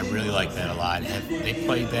 I really like that a lot. They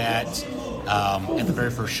played that at the very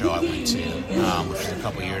first show I went to, which was a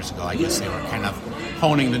couple years ago. I guess they were kind of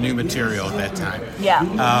honing the new material at that time. Yeah.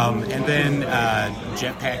 And then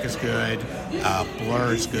Jetpack is good.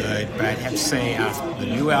 Blur is good. But I'd have to say the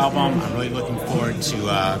new album, I'm really looking forward to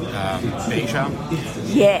Deja.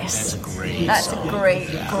 Yes. That's a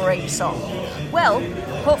great song. Well,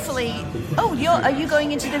 hopefully... Oh, are you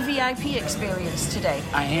going into the VIP experience today?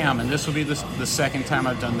 I am, and this will be the second time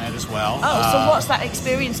I've done that as well. Oh, so what's that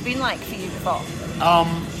experience been like for you before?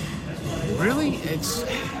 Really,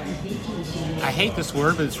 I hate this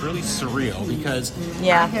word, but it's really surreal because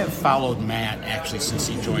Yeah. I have followed Matt actually since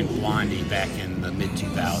he joined Blondie back in the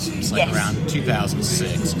mid-2000s, Yes. around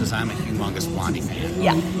 2006, because I'm a humongous Blondie fan.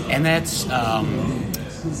 Yeah. And that's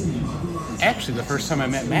actually the first time I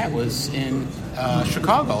met Matt was in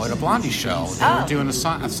Chicago at a Blondie show. They were doing a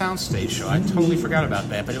soundstage show. I totally forgot about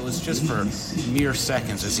that, but it was just for mere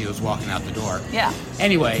seconds as he was walking out the door. Yeah.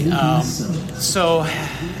 Anyway, so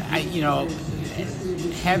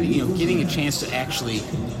getting a chance to actually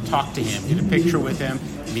talk to him, get a picture with him,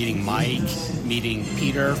 meeting Mike, meeting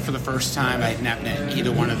Peter for the first time. I had not met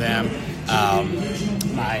either one of them.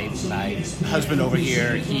 My husband over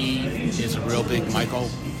here, he is a real big Michael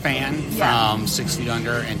fan from 6 Feet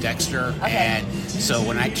Under and Dexter. Okay. And so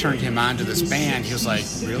when I turned him on to this band, he was like,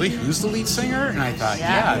 really? Who's the lead singer? And I thought,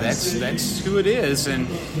 yeah, that's who it is. And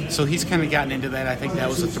so he's kind of gotten into that. I think that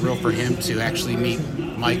was a thrill for him to actually meet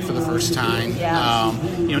Mike for the first time. Yeah.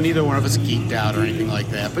 Neither one of us geeked out or anything like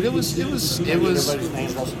that, but it was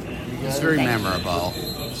very memorable.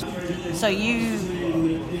 So you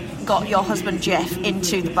got your husband Jeff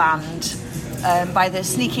into the band by the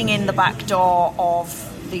sneaking in the back door of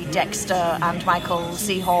the Dexter and Michael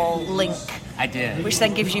C. Hall link. I did. Which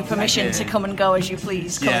then gives you permission to come and go as you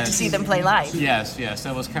please, to see them play live. Yes,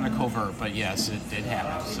 that was kind of covert, but yes, it did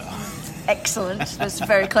happen. So. Excellent. That's a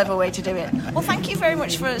very clever way to do it. Well, thank you very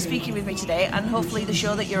much for speaking with me today, and hopefully the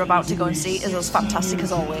show that you're about to go and see is as fantastic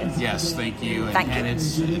as always. Yes, thank you. Thank you. And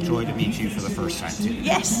it's a joy to meet you for the first time, too.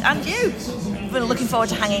 Yes, and you. We're looking forward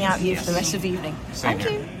to hanging out with you for the rest of the evening. Same Thank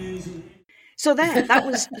here. you. So there, that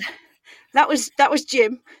was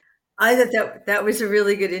Jim. I thought that was a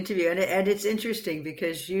really good interview, and it's interesting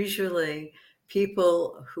because usually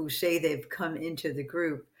people who say they've come into the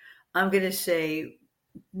group, I'm going to say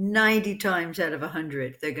 90 times out of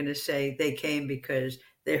 100, they're going to say they came because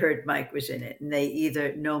they heard Mike was in it, and they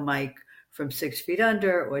either know Mike from 6 Feet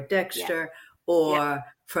Under or Dexter or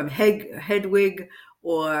from Hedwig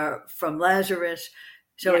or from Lazarus.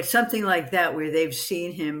 So it's something like that where they've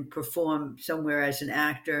seen him perform somewhere as an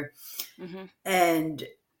actor. Mm-hmm. And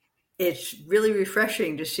it's really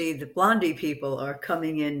refreshing to see the Blondie people are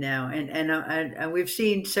coming in now. And we've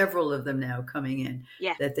seen several of them now coming in.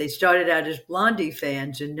 Yeah. That they started out as Blondie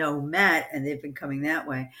fans and know Matt, and they've been coming that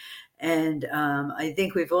way. And I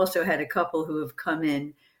think we've also had a couple who have come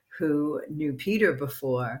in who knew Peter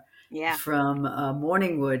before from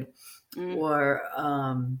Morningwood or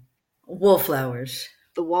Wallflowers.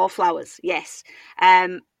 The Wallflowers, yes.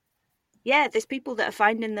 There's people that are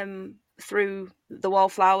finding them through the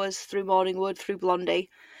Wallflowers, through Morningwood, through Blondie.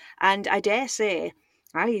 And I dare say,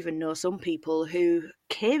 I even know some people who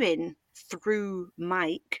came in through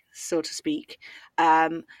Mike, so to speak,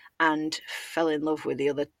 and fell in love with the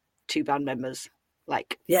other two band members.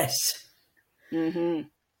 Yes. Mm-hmm.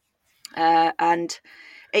 And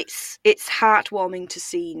it's heartwarming to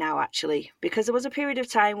see now, actually, because there was a period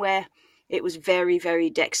of time where it was very, very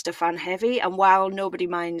Dexter fan heavy. And while nobody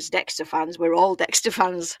minds Dexter fans, we're all Dexter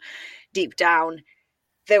fans deep down,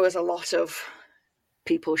 there was a lot of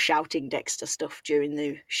people shouting Dexter stuff during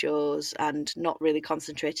the shows and not really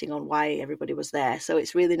concentrating on why everybody was there. So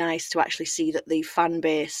it's really nice to actually see that the fan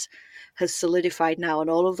base has solidified now, and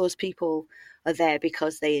all of those people are there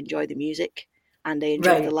because they enjoy the music and they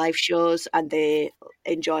enjoy the live shows and they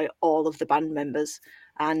enjoy all of the band members.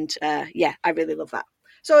 And yeah, I really love that.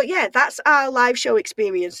 So yeah, that's our live show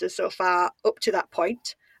experiences so far up to that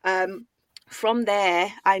point. From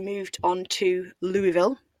there, I moved on to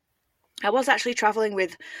Louisville. I was actually traveling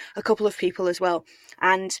with a couple of people as well.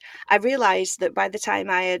 And I realized that by the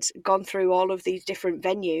time I had gone through all of these different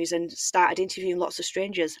venues and started interviewing lots of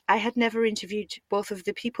strangers, I had never interviewed both of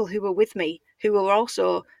the people who were with me, who were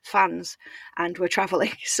also fans and were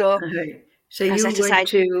traveling. So, okay. So you went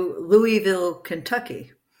to Louisville,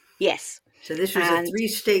 Kentucky. Yes. So this was a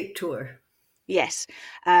 3-state tour. Yes.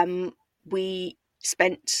 We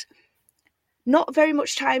spent not very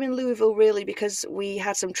much time in Louisville, really, because we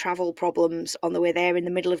had some travel problems on the way there. In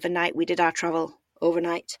the middle of the night, we did our travel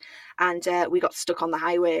overnight, and we got stuck on the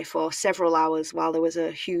highway for several hours while there was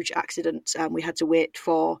a huge accident. We had to wait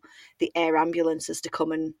for the air ambulances to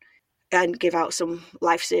come and give out some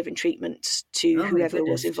life-saving treatment to whoever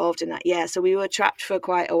was involved in that. Yeah, so we were trapped for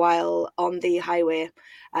quite a while on the highway.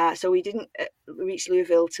 So we didn't reach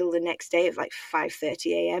Louisville till the next day at like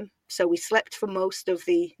 5:30 a.m. So we slept for most of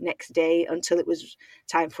the next day until it was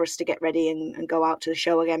time for us to get ready and go out to the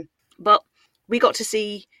show again. But we got to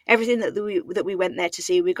see everything that we went there to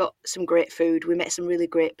see. We got some great food. We met some really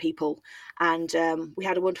great people, and we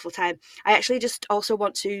had a wonderful time. I actually just also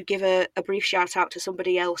want to give a brief shout out to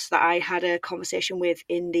somebody else that I had a conversation with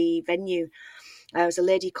in the venue. There was a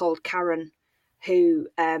lady called Karen who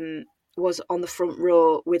was on the front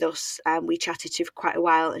row with us, and we chatted to for quite a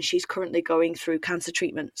while, and she's currently going through cancer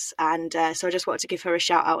treatments. And so I just wanted to give her a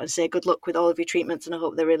shout out and say good luck with all of your treatments, and I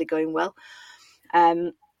hope they're really going well.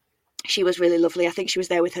 She was really lovely. I think she was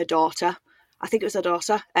there with her daughter. I think it was her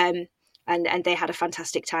daughter. And they had a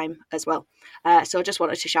fantastic time as well. So I just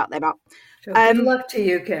wanted to shout them out. So good luck to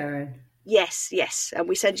you, Karen. Yes. And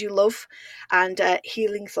we send you love and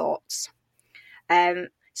healing thoughts.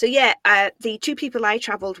 So yeah, the two people I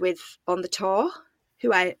travelled with on the tour,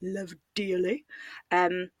 who I love dearly,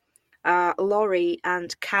 are Laurie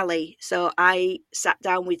and Callie. So I sat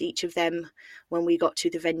down with each of them when we got to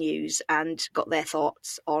the venues and got their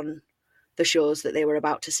thoughts on the shows that they were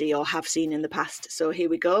about to see or have seen in the past. So here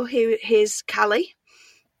we go. Here's Callie.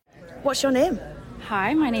 What's your name?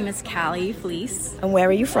 Hi, my name is Callie Fleece. And where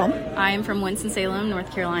are you from? I am from Winston-Salem,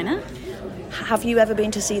 North Carolina. Have you ever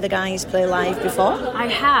been to see the guys play live before? I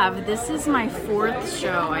have. This is my 4th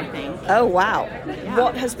show, I think. Oh, wow. Yeah.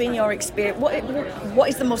 What has been your experience? What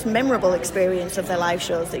is the most memorable experience of their live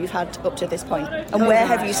shows that you've had up to this point? And where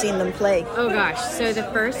have you seen them play? Oh, gosh. So the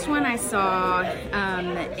first one I saw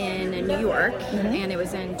in New York, and it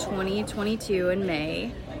was in 2022 in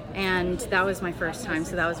May. And that was my first time,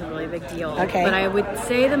 so that was a really big deal. Okay. But I would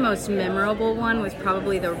say the most memorable one was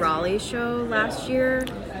probably the Raleigh show last year.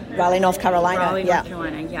 Raleigh, North Carolina. North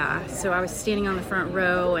Carolina, yeah. So I was standing on the front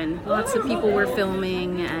row, and lots of people were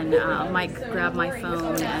filming, and Mike grabbed my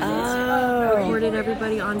phone and recorded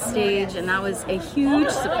everybody on stage, and that was a huge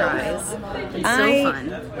surprise and so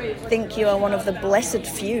fun. I think you are one of the blessed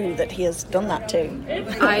few that he has done that to.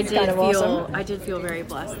 I did feel very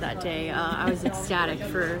blessed that day. I was ecstatic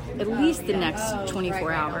for at least the next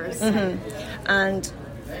 24 hours. Mm-hmm. And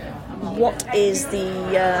what is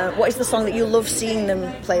the song that you love seeing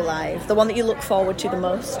them play live? The one that you look forward to the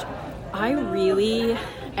most? I really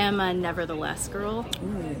am a Nevertheless girl.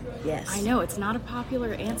 Yes. I know, it's not a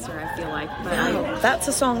popular answer, I feel like. But that's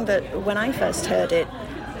a song that when I first heard it,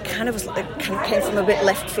 kind of came from a bit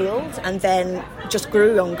left field and then just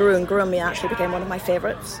grew on me. It actually became one of my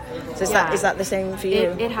favourites. So is that the same for you?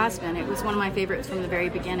 It has been. It was one of my favourites from the very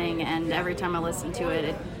beginning, and every time I listen to it,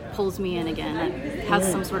 it pulls me in again. It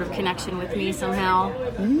has some sort of connection with me somehow.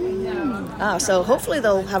 So hopefully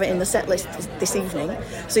they'll have it in the set list this evening.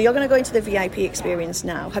 So you're going to go into the VIP experience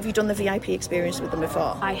now. Have you done the VIP experience with them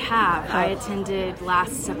before? I have. I attended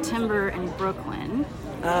last September in Brooklyn.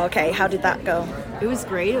 Okay, how did that go? It was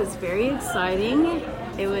great. It was very exciting.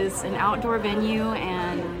 It was an outdoor venue,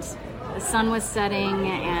 and the sun was setting,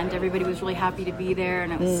 and everybody was really happy to be there,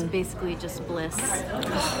 and it was basically just bliss.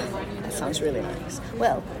 That sounds really nice.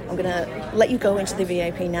 Well, I'm going to let you go into the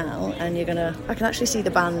VIP now, and I can actually see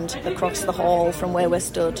the band across the hall from where we're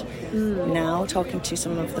stood now, talking to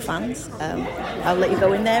some of the fans. I'll let you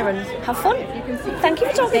go in there and have fun. Thank you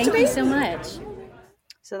for talking to me. Thank you so much.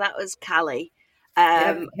 So that was Callie.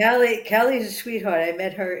 Callie's a sweetheart. I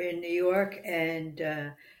met her in New York, and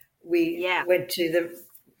we went to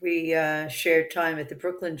we shared time at the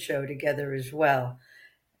Brooklyn show together as well.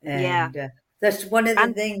 And that's one of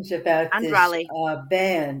the things about this Raleigh.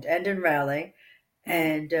 Band, and in Raleigh.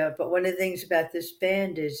 And but one of the things about this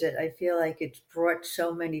band is that I feel like it's brought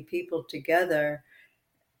so many people together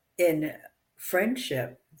in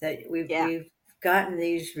friendship that we've gotten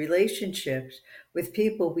these relationships with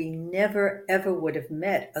people we never ever would have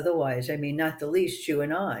met otherwise. I mean, not the least you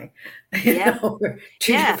and I. Yeah. We're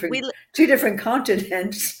Yeah, two different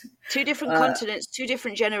continents. two different continents, two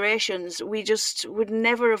different generations. We just would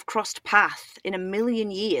never have crossed path in a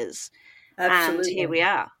million years. Absolutely. And here we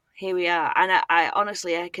are. Here we are. And I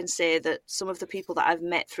honestly, I can say that some of the people that I've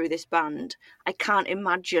met through this band, I can't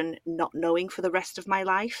imagine not knowing for the rest of my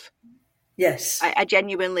life. Yes. I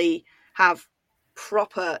genuinely have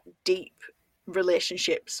proper, deep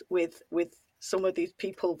relationships with some of these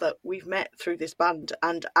people that we've met through this band,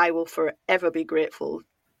 and I will forever be grateful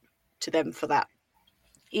to them for that.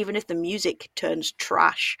 Even if the music turns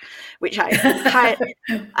trash, which I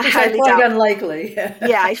highly doubt. Unlikely.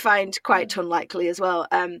 Yeah, I find quite unlikely as well.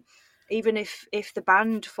 Even if the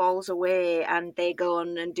band falls away and they go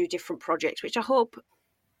on and do different projects, which I hope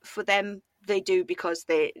for them they do because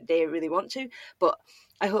they really want to, but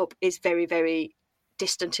I hope is very, very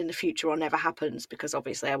distant in the future or never happens, because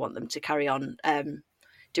obviously I want them to carry on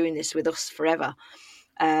doing this with us forever.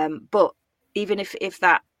 But even if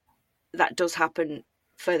that does happen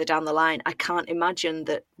further down the line, I can't imagine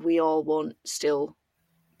that we all won't still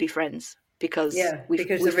be friends, because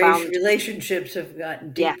we've found relationships have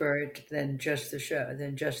gotten deeper than just the show,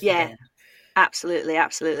 than just the band. Absolutely.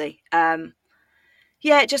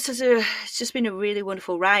 It's just been a really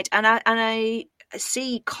wonderful ride, and I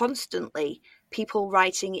see constantly people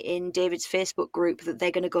writing in David's Facebook group that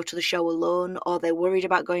they're going to go to the show alone, or they're worried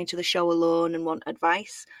about going to the show alone and want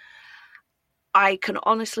advice. I can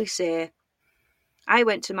honestly say I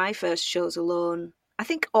went to my first shows alone. I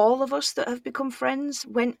think all of us that have become friends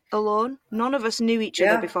went alone. None of us knew each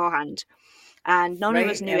other beforehand, and none of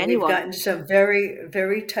us knew anyone. We've gotten some very,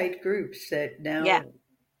 very tight groups that now. Yeah.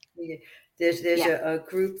 There's a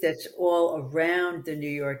group that's all around the New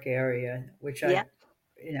York area, which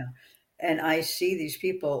and I see these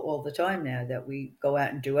people all the time now that we go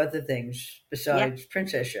out and do other things besides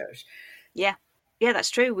Princess shows. Yeah,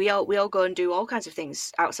 that's true. We all go and do all kinds of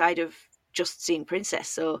things outside of just seeing Princess.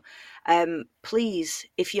 So please,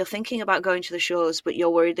 if you're thinking about going to the shows but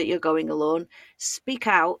you're worried that you're going alone, speak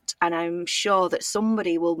out, and I'm sure that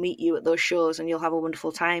somebody will meet you at those shows and you'll have a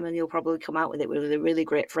wonderful time, and you'll probably come out with it with a really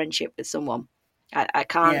great friendship with someone. I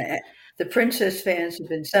can't. Yeah, the Princess fans have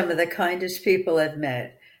been some of the kindest people I've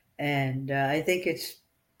met, and I think it's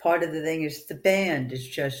part of the thing is the band is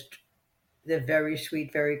just, they're very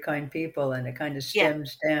sweet, very kind people, and it kind of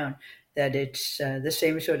stems down that it's the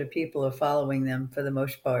same sort of people are following them for the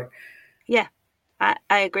most part. Yeah,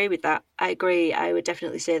 I agree with that. I agree. I would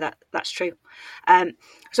definitely say that that's true.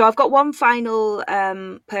 So I've got one final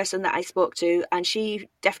person that I spoke to, and she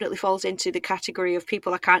definitely falls into the category of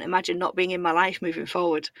people I can't imagine not being in my life moving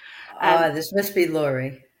forward. This must be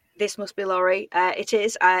Laurie. This must be Laurie. It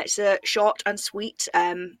is. It's short and sweet,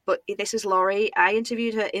 but this is Laurie. I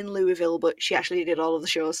interviewed her in Louisville, but she actually did all of the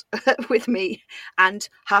shows with me and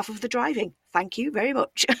half of the driving. Thank you very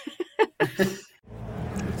much.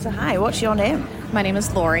 So hi, what's your name? My name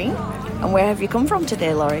is Laurie. And where have you come from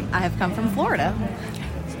today, Laurie? I have come from Florida.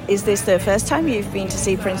 Is this the first time you've been to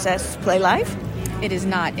see Princess play live? It is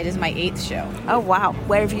not. It is my 8th show. Oh, wow.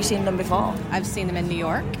 Where have you seen them before? I've seen them in New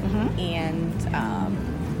York and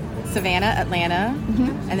Savannah, Atlanta,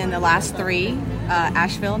 and then the last 3,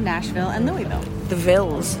 Asheville, Nashville, and Louisville. The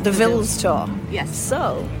Vills tour. Yes.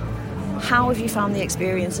 So, how have you found the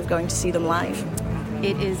experience of going to see them live?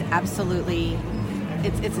 It is absolutely,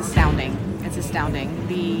 it's astounding. It's astounding.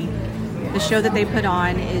 The show that they put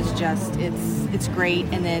on is just, it's great.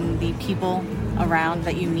 And then the people around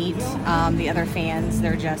that you meet, the other fans,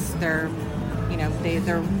 they're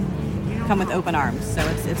come with open arms. So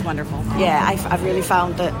it's wonderful. Yeah, I've really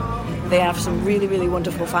found that they have some really, really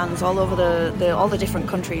wonderful fans all over all the different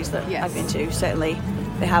countries that I've been to. Certainly,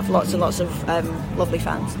 they have lots and lots of lovely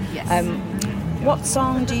fans. Yes. What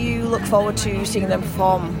song do you look forward to seeing them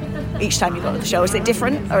perform each time you go to the show? Is it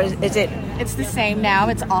different, or is it? It's the same now.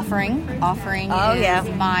 It's Offering. Offering is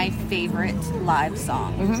my favorite live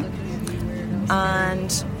song. Mm-hmm.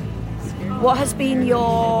 And what has been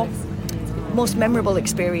your most memorable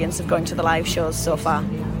experience of going to the live shows so far?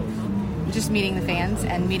 Just meeting the fans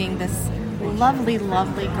and meeting this lovely,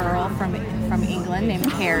 lovely girl from England named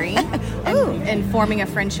Carrie, and forming a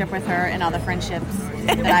friendship with her, and all the friendships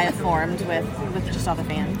that I have formed with just all the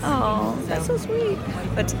fans. Oh, that's so sweet.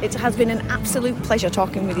 But it has been an absolute pleasure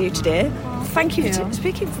talking with you today. Thank you for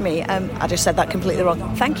speaking for me. I just said that completely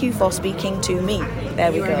wrong. Thank you for speaking to me.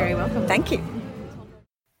 There we go. You are very welcome. Thank you.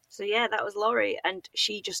 So yeah, that was Laurie, and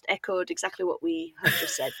she just echoed exactly what we have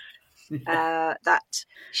just said. That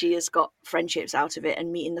she has got friendships out of it,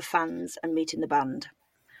 and meeting the fans and meeting the band.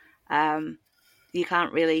 you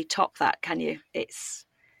can't really top that, can you? It's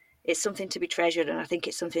something to be treasured, and I think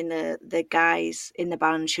it's something the guys in the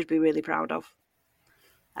band should be really proud of.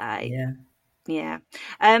 Yeah. Yeah.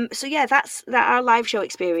 So yeah, that's our live show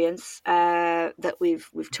experience that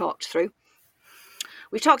we've talked through.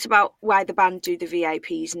 We've talked about why the band do the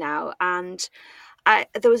VIPs now, and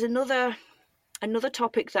there was another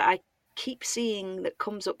topic that I keep seeing that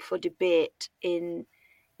comes up for debate in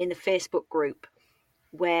the Facebook group,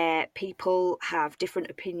 where people have different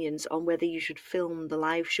opinions on whether you should film the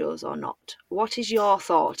live shows or not. What is your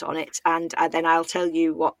thought on it? And then I'll tell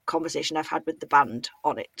you what conversation I've had with the band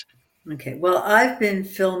on it. Okay. Well, I've been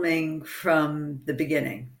filming from the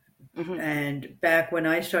beginning. Mm-hmm. And back when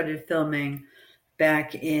I started filming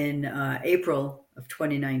back in April of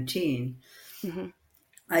 2019, Mm-hmm.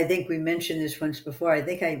 I think we mentioned this once before. I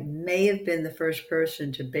think I may have been the first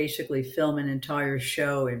person to basically film an entire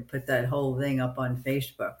show and put that whole thing up on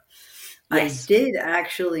Facebook. Yes. I did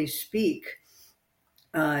actually speak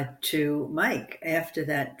to Mike after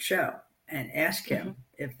that show and ask him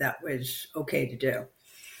if that was okay to do.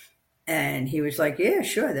 And he was like, yeah,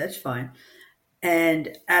 sure, that's fine.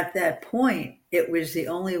 And at that point, it was the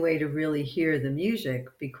only way to really hear the music,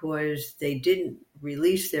 because they didn't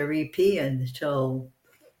release their EP until,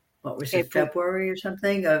 what was it, February or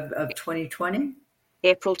something of 2020?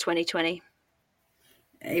 April 2020.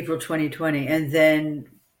 April 2020. And then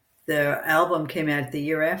the album came out the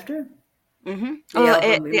year after? Mm-hmm.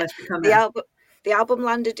 The album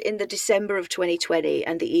landed in the December of 2020,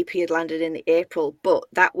 and the EP had landed in the April. But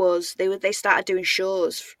that was they started doing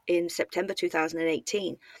shows in September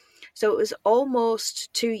 2018, so it was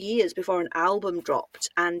almost 2 years before an album dropped,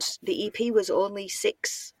 and the EP was only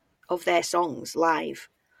 6 of their songs live.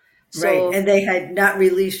 So, right, and they had not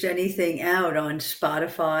released anything out on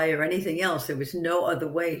Spotify or anything else. There was no other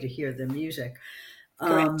way to hear the music.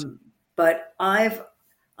 Correct. But I'm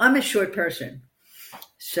a short person.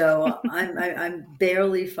 So I'm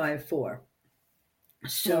barely 5'4".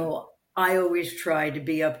 So I always try to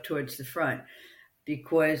be up towards the front,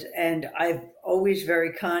 and I'm always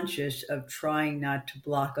very conscious of trying not to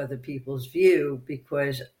block other people's view,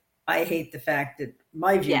 because I hate the fact that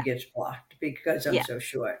my view gets blocked because I'm so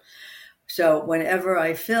short. So whenever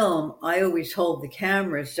I film, I always hold the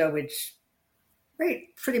camera so it's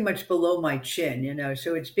right pretty much below my chin,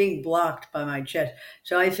 so it's being blocked by my chest.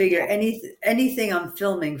 So I figure anything I'm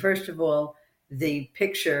filming, first of all, the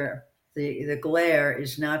picture, the glare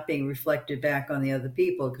is not being reflected back on the other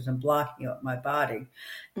people, because I'm blocking up my body.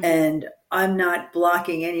 Mm-hmm. And I'm not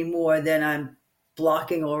blocking any more than I'm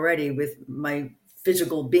blocking already with my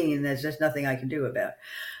physical being. There's nothing I can do about.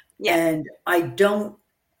 Yeah. And I don't,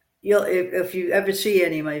 if you ever see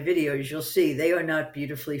any of my videos, you'll see they are not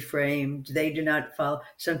beautifully framed. They do not follow.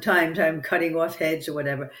 Sometimes I'm cutting off heads or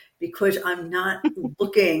whatever, because I'm not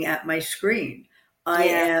looking at my screen. I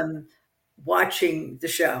am watching the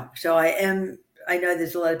show. So I know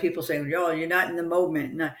there's a lot of people saying, oh, you're not in the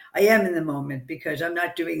moment. And I am in the moment, because I'm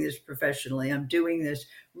not doing this professionally. I'm doing this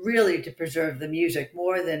really to preserve the music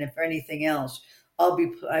more than if anything else.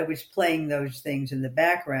 I was playing those things in the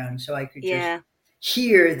background so I could just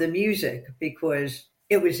hear the music, because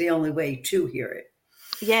it was the only way to hear it.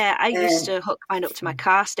 Yeah, I used to hook mine up to my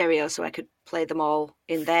car stereo so I could play them all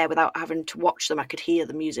in there without having to watch them. I could hear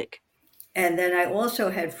the music. And then I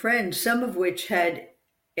also had friends, some of which had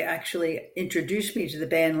actually introduced me to the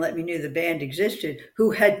band, let me know the band existed,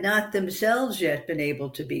 who had not themselves yet been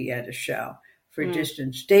able to be at a show for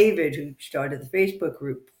distance. David, who started the Facebook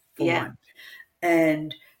group for one.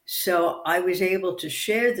 And so I was able to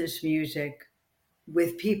share this music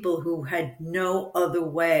with people who had no other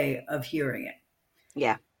way of hearing it.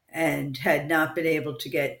 Yeah. And had not been able to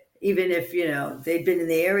get, even if, they'd been in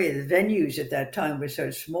the area, the venues at that time were so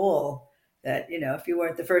small that, if you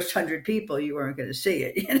weren't the first 100 people, you weren't going to see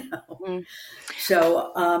it,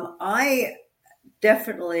 So I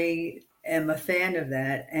definitely am a fan of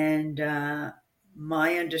that. And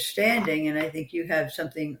my understanding, and I think you have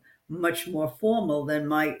something much more formal than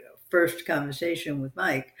my first conversation with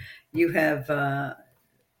Mike, you have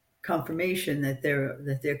confirmation that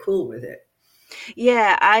they're cool with it.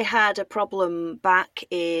 Yeah, I had a problem back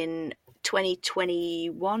in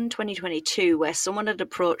 2021, 2022, where someone had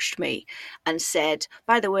approached me and said,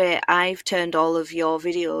 by the way, I've turned all of your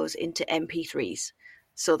videos into MP3s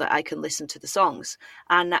so that I can listen to the songs.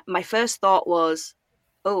 And my first thought was,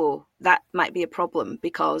 oh, that might be a problem,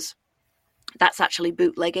 because that's actually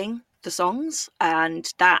bootlegging the songs,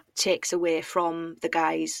 and that takes away from the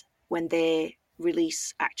guys when they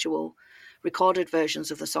release actual recorded versions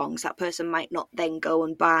of the songs. That person might not then go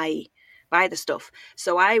and buy buy the stuff.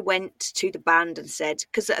 So I went to the band and said,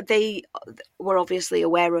 because they were obviously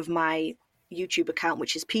aware of my YouTube account,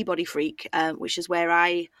 which is Peabody Freak, which is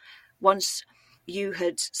where once you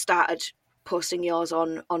had started posting yours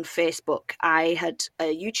on Facebook, I had a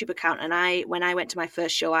YouTube account, and when I went to my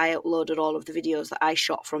first show, I uploaded all of the videos that I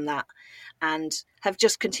shot from that, and have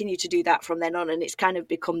just continued to do that from then on. And it's kind of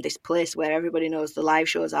become this place where everybody knows the live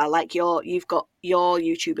shows are. Like you've got your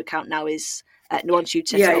YouTube account now is once you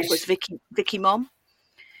set it up was Vicky Mom.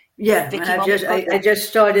 Yeah, Vicky and Mom. I just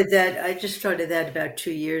started that. I just started that about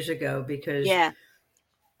 2 years ago because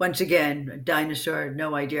once again, dinosaur,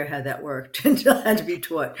 no idea how that worked until I had to be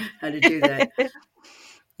taught how to do that.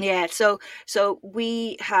 Yeah, so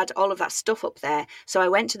we had all of that stuff up there. So I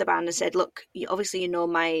went to the band and said, look, obviously you know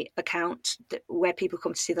my account where people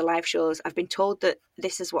come to see the live shows. I've been told that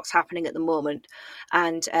this is what's happening at the moment.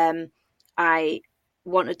 And I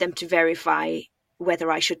wanted them to verify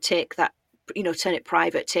whether I should take that, turn it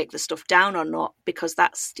private, take the stuff down or not, because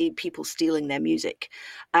that's the people stealing their music.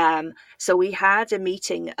 So we had a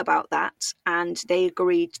meeting about that, and they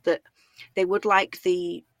agreed that they would like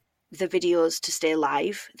the videos to stay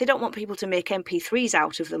live. They don't want people to make MP3s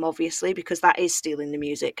out of them, obviously, because that is stealing the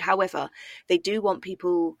music. However, they do want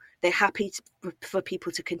they're happy for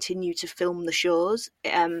people to continue to film the shows.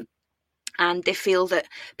 And they feel that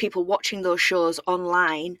people watching those shows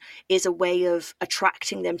online is a way of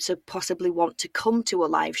attracting them to possibly want to come to a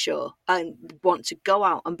live show and want to go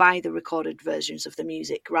out and buy the recorded versions of the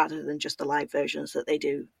music rather than just the live versions that they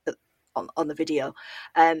do on the video.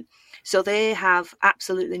 So they have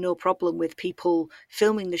absolutely no problem with people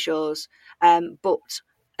filming the shows. But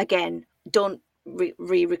again, don't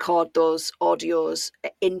re-record those audios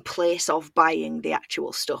in place of buying the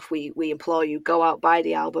actual stuff. We implore you, go out, buy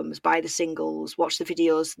the albums, buy the singles, watch the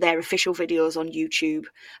videos, their official videos on YouTube,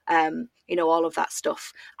 all of that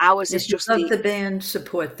stuff. Ours is just the band,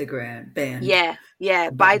 support the band. Yeah,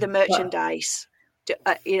 buy the merchandise.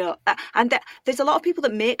 And there's a lot of people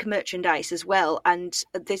that make merchandise as well, and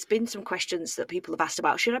there's been some questions that people have asked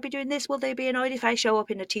about, should I be doing this? Will they be annoyed if I show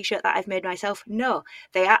up in a t-shirt that I've made myself? No,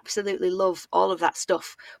 they absolutely love all of that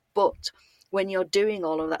stuff, but when you're doing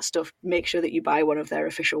all of that stuff, make sure that you buy one of their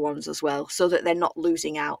official ones as well, so that they're not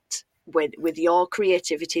losing out with your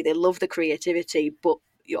creativity. They love the creativity, but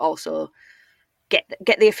you also get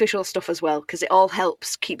the official stuff as well, because it all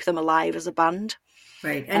helps keep them alive as a band.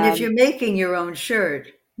 Right, and if you're making your own shirt,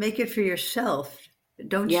 make it for yourself.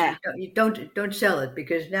 Don't sell it,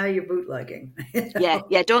 because now you're bootlegging.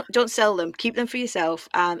 Yeah. Don't sell them. Keep them for yourself,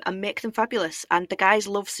 and make them fabulous. And the guys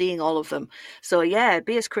love seeing all of them. So yeah,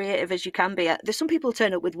 be as creative as you can be. There's some people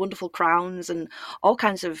turn up with wonderful crowns and all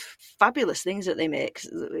kinds of fabulous things that they make.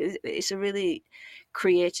 It's a really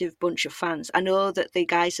creative bunch of fans. I know that the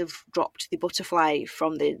guys have dropped the butterfly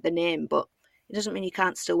from the name, but it doesn't mean you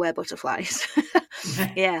can't still wear butterflies.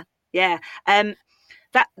 Yeah.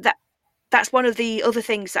 That's one of the other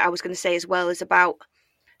things that I was going to say as well, is about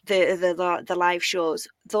the live shows.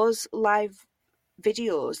 Those live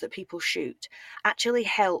videos that people shoot actually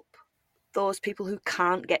help those people who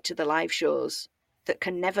can't get to the live shows, that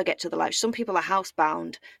can never get to the live. Some people are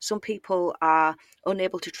housebound. Some people are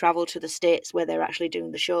unable to travel to the States where they're actually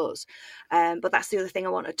doing the shows. But that's the other thing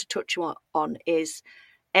I wanted to touch on is,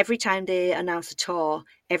 every time they announce a tour,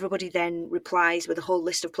 everybody then replies with a whole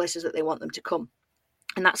list of places that they want them to come.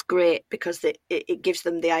 And that's great, because it gives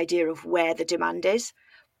them the idea of where the demand is.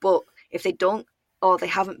 But if they don't, or they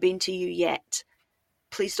haven't been to you yet,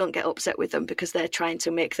 please don't get upset with them, because they're trying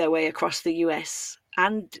to make their way across the US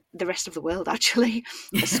and the rest of the world, actually,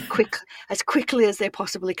 as quickly as they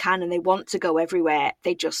possibly can. And they want to go everywhere.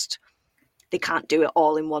 They can't do it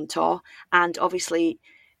all in one tour. And obviously,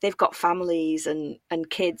 they've got families and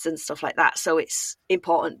kids and stuff like that. So it's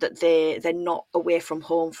important that they're not away from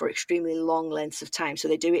home for extremely long lengths of time. So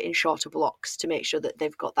they do it in shorter blocks to make sure that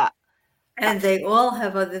they've got that. And they all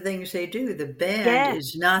have other things they do. The band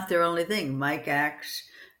is not their only thing. Mike acts,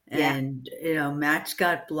 and Matt's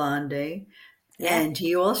got Blondie. Yeah. And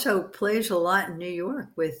he also plays a lot in New York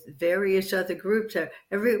with various other groups.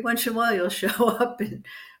 Every once in a while, you'll show up in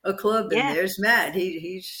a club, and there's Matt.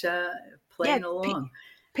 He's playing along.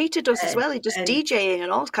 Peter does as well. He does DJing and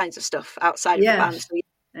all kinds of stuff outside of the band. So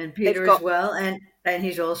and Peter as well, and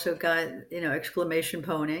he's also got Exclamation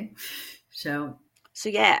Pony. So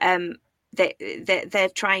yeah, they're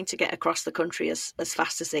trying to get across the country as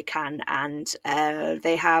fast as they can, and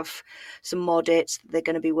they have some more dates they're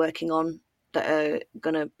going to be working on that are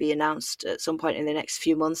going to be announced at some point in the next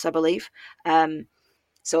few months, I believe.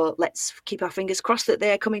 So let's keep our fingers crossed that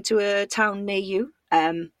they're coming to a town near you.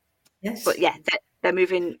 Yes, but yeah. They're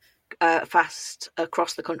moving fast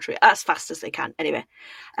across the country, as fast as they can. Anyway,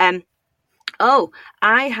 I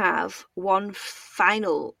have one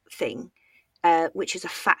final thing, which is a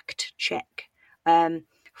fact check.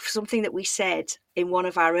 Something that we said in one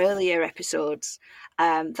of our earlier episodes,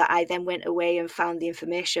 that I then went away and found the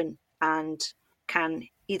information and can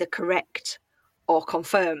either correct or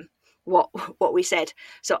confirm what we said.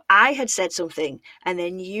 So I had said something and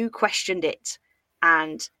then you questioned it,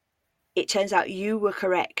 and it turns out you were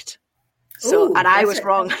correct. So, and I was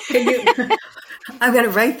wrong. I'm going to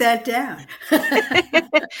write that down.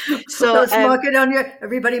 So let's mark it on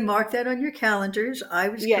everybody mark that on your calendars. I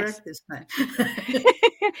was correct this time.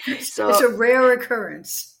 So it's a rare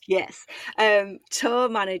occurrence. Yes. Tour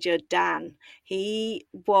manager Dan, he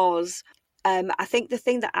was, I think the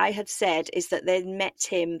thing that I had said is that they met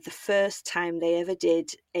him the first time they ever did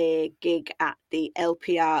a gig at the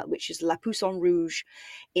LPR, which is La Pousson Rouge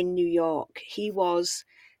in New York. He was,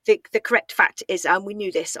 the correct fact is, and we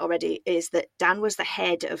knew this already, is that Dan was the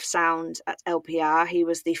head of sound at LPR. He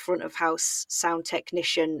was the front of house sound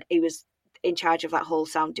technician. He was in charge of that whole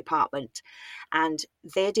sound department. And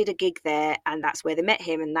they did a gig there, and that's where they met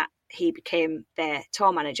him, and that he became their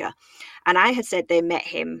tour manager. And I had said they met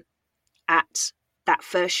him at that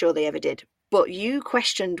first show they ever did, but you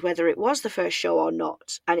questioned whether it was the first show or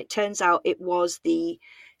not, and it turns out it was the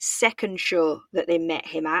second show that they met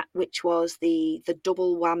him at, which was the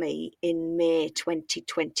double whammy in May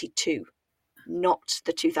 2022, not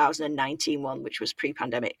the 2019 one, which was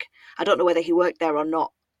pre-pandemic. I don't know whether he worked there or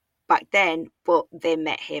not back then, but they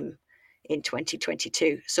met him in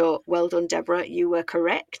 2022. So well done, Deborah, you were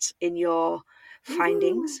correct in your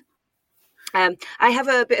findings. I have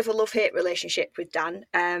a bit of a love-hate relationship with Dan.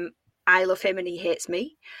 I love him and he hates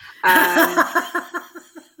me.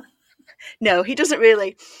 No, he doesn't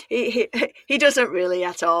really. He doesn't really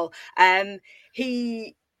at all.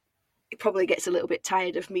 He probably gets a little bit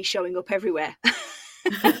tired of me showing up everywhere.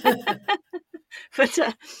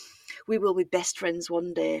 But we will be best friends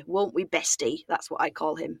one day, won't we, bestie? That's what I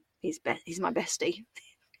call him. He's my bestie.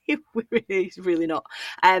 He's really not.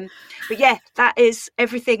 But yeah, that is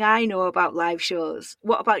everything I know about live shows.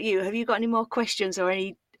 What about you? Have you got any more questions or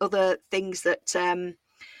any other things that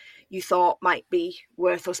you thought might be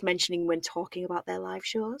worth us mentioning when talking about their live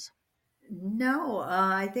shows? No,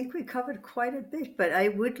 I think we covered quite a bit, but I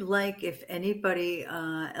would like, if anybody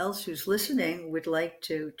else who's listening would like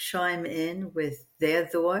to chime in with their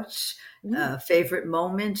thoughts, favorite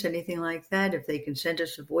moments, anything like that, if they can send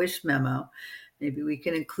us a voice memo, maybe we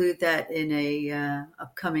can include that in a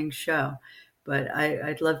upcoming show. But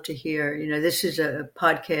I'd love to hear, this is a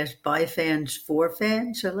podcast by fans for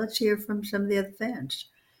fans, so let's hear from some of the other fans.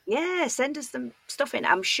 Yeah, send us some stuff in.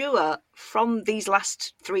 I'm sure from these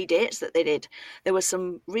last 3 dates that they did, there were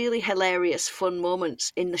some really hilarious, fun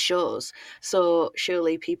moments in the shows. So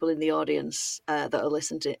surely people in the audience that are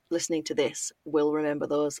listening to this will remember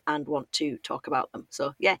those and want to talk about them.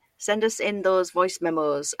 So yeah, send us in those voice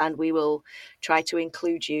memos and we will try to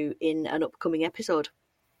include you in an upcoming episode.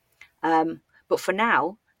 But for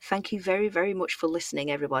now, thank you very, very much for listening,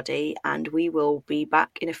 everybody. And we will be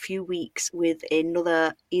back in a few weeks with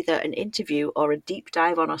another, either an interview or a deep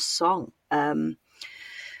dive on a song. It's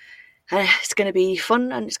going to be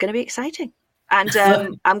fun and it's going to be exciting. And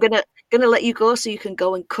I'm going to let you go so you can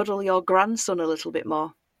go and cuddle your grandson a little bit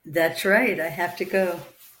more. That's right. I have to go.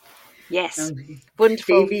 Yes.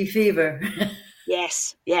 Wonderful. Baby fever.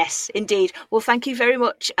 Yes, indeed. Well, thank you very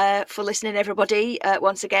much for listening, everybody,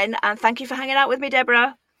 once again. And thank you for hanging out with me,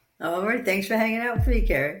 Deborah. All right. Thanks for hanging out with me,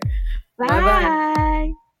 Karen. Bye.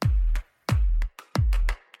 Bye-bye.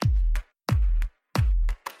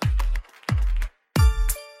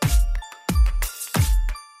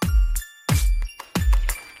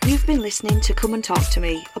 You've been listening to Come and Talk to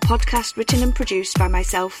Me, a podcast written and produced by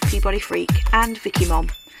myself, Peabody Freak, and Vicky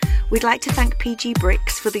Mom. We'd like to thank PG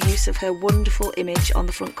Bricks for the use of her wonderful image on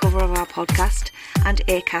the front cover of our podcast, and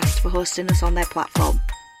Acast for hosting us on their platform.